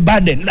discharged the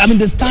burden. I mean,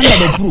 the standard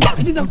of proof.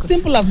 It is as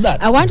simple as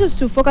that. I want us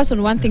to focus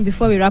on one thing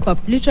before we wrap up.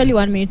 Literally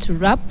 1 minute to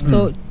wrap.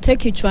 So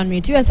take each 1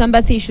 minute. U.S.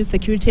 Embassy issues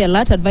security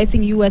alert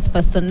advising U.S.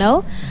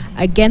 personnel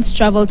against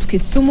travel to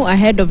Kisumu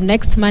ahead of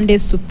next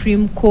Monday's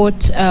Supreme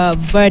Court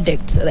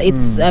verdict.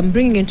 It's I'm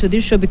bringing into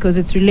this show because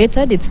it's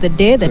related. It's the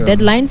day, the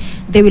deadline.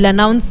 They will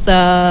announce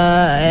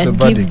and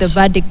give the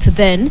verdict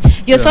then.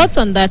 Your thoughts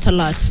on that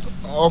alert?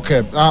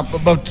 Okay,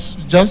 but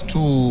just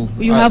to...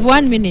 You have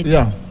 1 minute.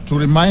 Yeah, to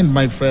remind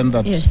my friend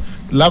that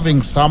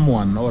loving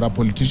someone or a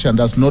politician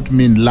does not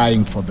mean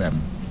lying for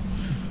them.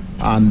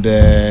 And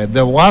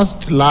the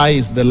worst lie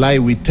is the lie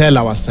we tell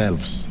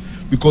ourselves,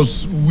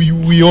 because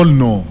we all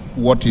know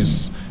what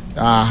is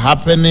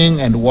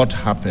happening and what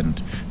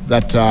happened.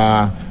 That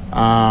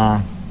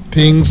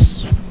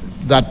things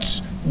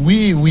that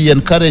we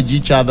encourage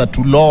each other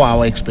to lower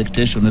our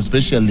expectation,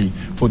 especially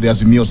for the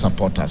Azimio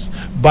supporters.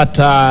 But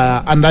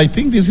and I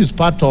think this is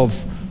part of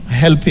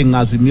helping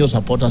Azimio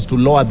supporters to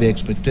lower the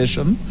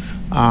expectation.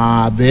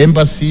 The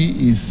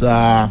embassy is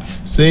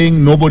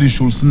saying nobody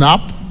should snap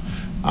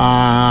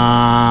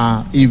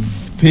if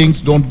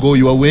things don't go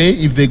your way.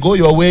 If they go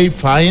your way,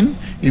 fine.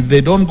 If they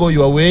don't go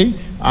your way,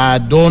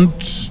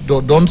 don't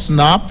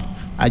snap.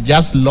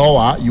 Just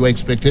lower your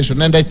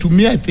expectation. And to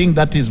me, I think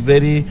that is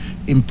very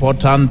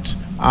important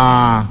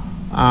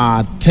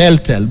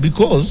telltale,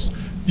 because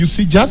you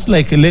see, just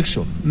like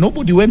election,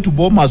 nobody went to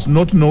Bomas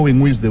not knowing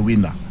who is the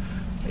winner.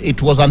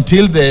 It was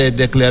until the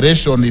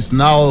declaration is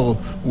now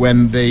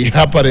when they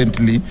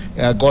apparently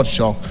got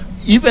shocked.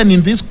 Even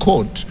in this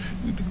court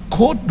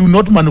do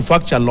not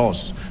manufacture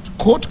laws.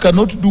 Court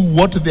cannot do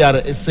what they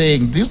are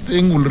saying. This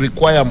thing will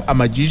require a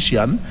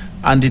magician,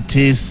 and it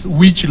is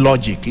which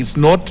logic? It's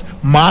not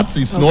maths,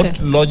 it's not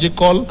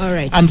logical. All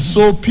right. And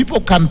so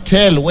people can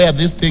tell where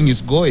this thing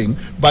is going.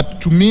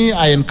 But to me,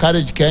 I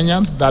encourage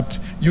Kenyans that,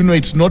 you know,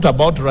 it's not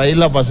about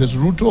Raila versus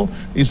Ruto.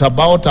 It's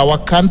about our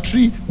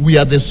country. We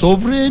are the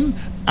sovereign.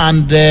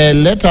 And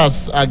let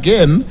us,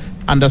 again,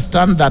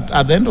 understand that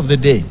at the end of the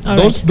day,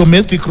 those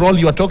domestic role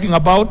you are talking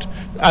about,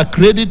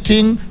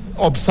 accrediting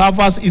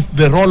observers is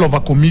the role of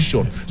a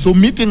commission. So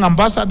meeting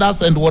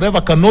ambassadors and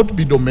whatever cannot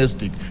be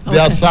domestic.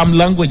 There are some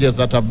languages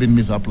that have been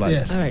misapplied.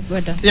 Yes. All right,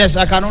 well done. Yes,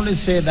 I can only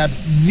say that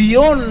the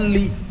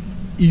only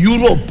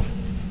Europe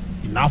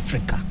in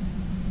Africa,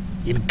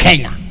 in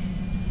Kenya,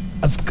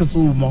 as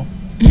Kisumu,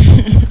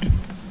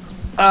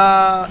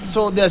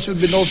 So there should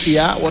be no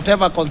fear.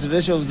 Whatever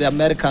considerations the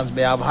Americans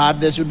may have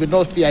had, there should be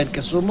no fear in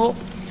Kisumu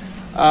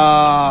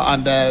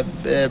and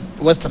the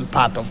western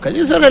part of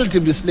Kenya. It's a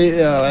relatively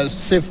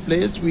safe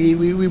place.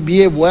 We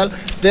behave well.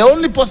 The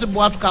only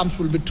possible outcomes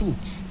will be two.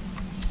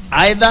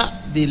 Either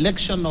the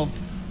election of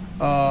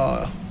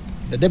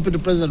the Deputy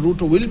President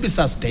Ruto will be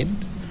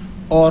sustained,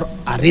 or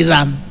a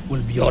rerun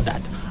will be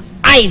ordered.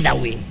 Either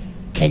way,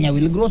 Kenya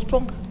will grow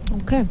stronger.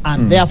 Okay.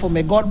 And therefore,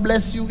 may God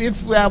bless you.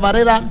 If we have a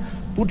rerun,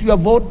 put your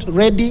vote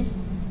ready.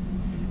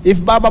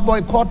 If Baba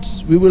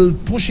boycotts, we will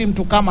push him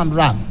to come and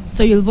run.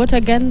 So you'll vote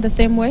again the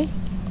same way?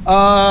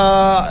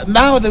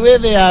 Now the way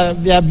they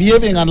are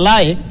behaving and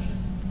lying,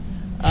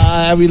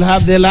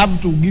 they'll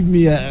have to give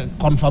me a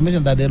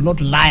confirmation that they'll not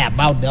lie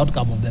about the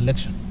outcome of the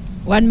election.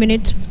 1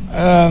 minute.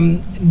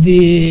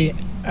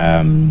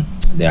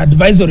 The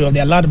advisory or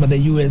the alert by the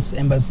U.S.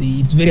 Embassy,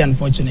 it's very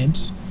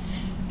unfortunate.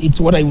 It's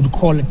what I would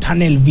call a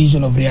tunnel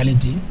vision of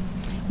reality.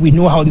 We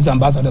know how these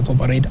ambassadors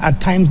operate. At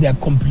times, they are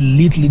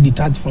completely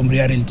detached from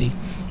reality.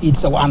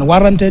 It's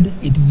unwarranted.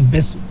 It's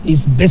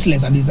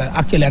baseless, and it's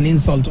actually an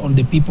insult on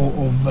the people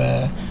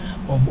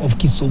of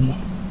Kisumu.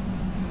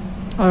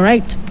 All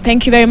right.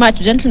 Thank you very much,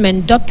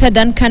 gentlemen. Dr.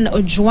 Duncan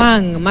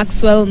Ojwang,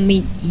 Maxwell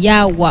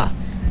Miyawa,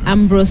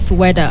 Ambrose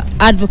Wedder,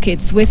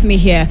 advocates with me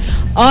here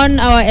on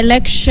our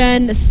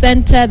election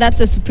center. That's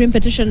a Supreme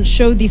Petition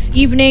show this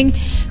evening.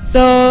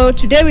 So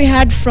today we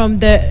heard from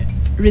the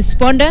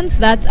respondents,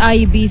 that's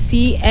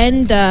IEBC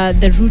and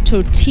the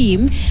Ruto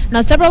team.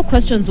 Now, several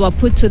questions were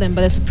put to them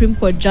by the Supreme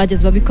Court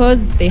judges, but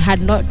because they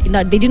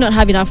did not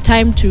have enough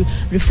time to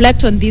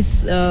reflect on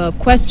these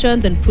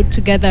questions and put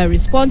together a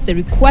response, they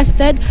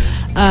requested,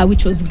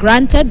 which was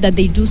granted, that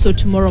they do so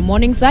tomorrow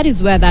morning. So that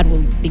is where that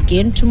will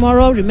begin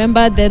tomorrow.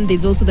 Remember, then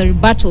there's also the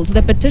rebuttal. So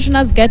the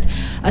petitioners get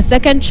a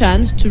second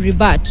chance to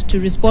rebut, to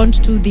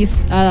respond to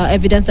this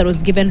evidence that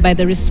was given by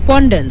the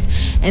respondents.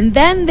 And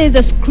then there's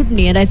a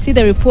scrutiny, and I see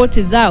the report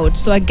is out.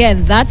 So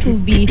again, that will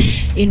be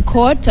in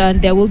court,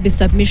 and there will be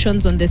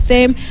submissions on the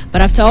same. But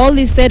after all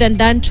is said and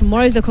done,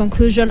 tomorrow is the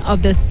conclusion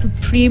of the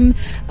Supreme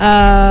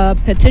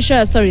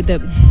Petition. Sorry, the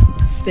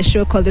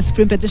show called the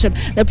Supreme Petition,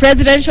 the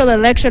presidential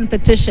election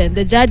petition.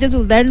 The judges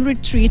will then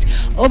retreat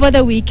over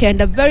the weekend,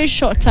 a very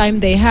short time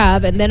they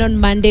have, and then on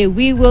Monday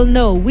we will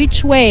know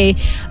which way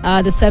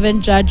the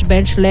 7-judge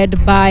bench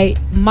led by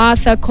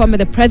Martha Koome,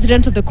 the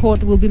president of the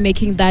court, will be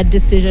making that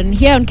decision.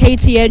 Here on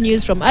KTN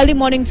News from early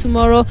morning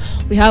tomorrow,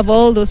 we have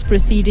all those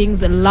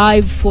proceedings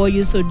live for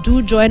you, so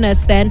do join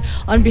us then.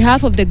 On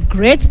behalf of the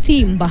great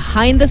team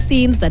behind the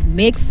scenes that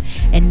makes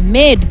and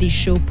made this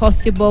show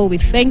possible, we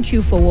thank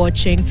you for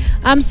watching.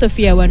 I'm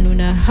Sophia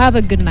Wanuna. Have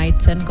a good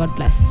night and God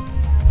bless.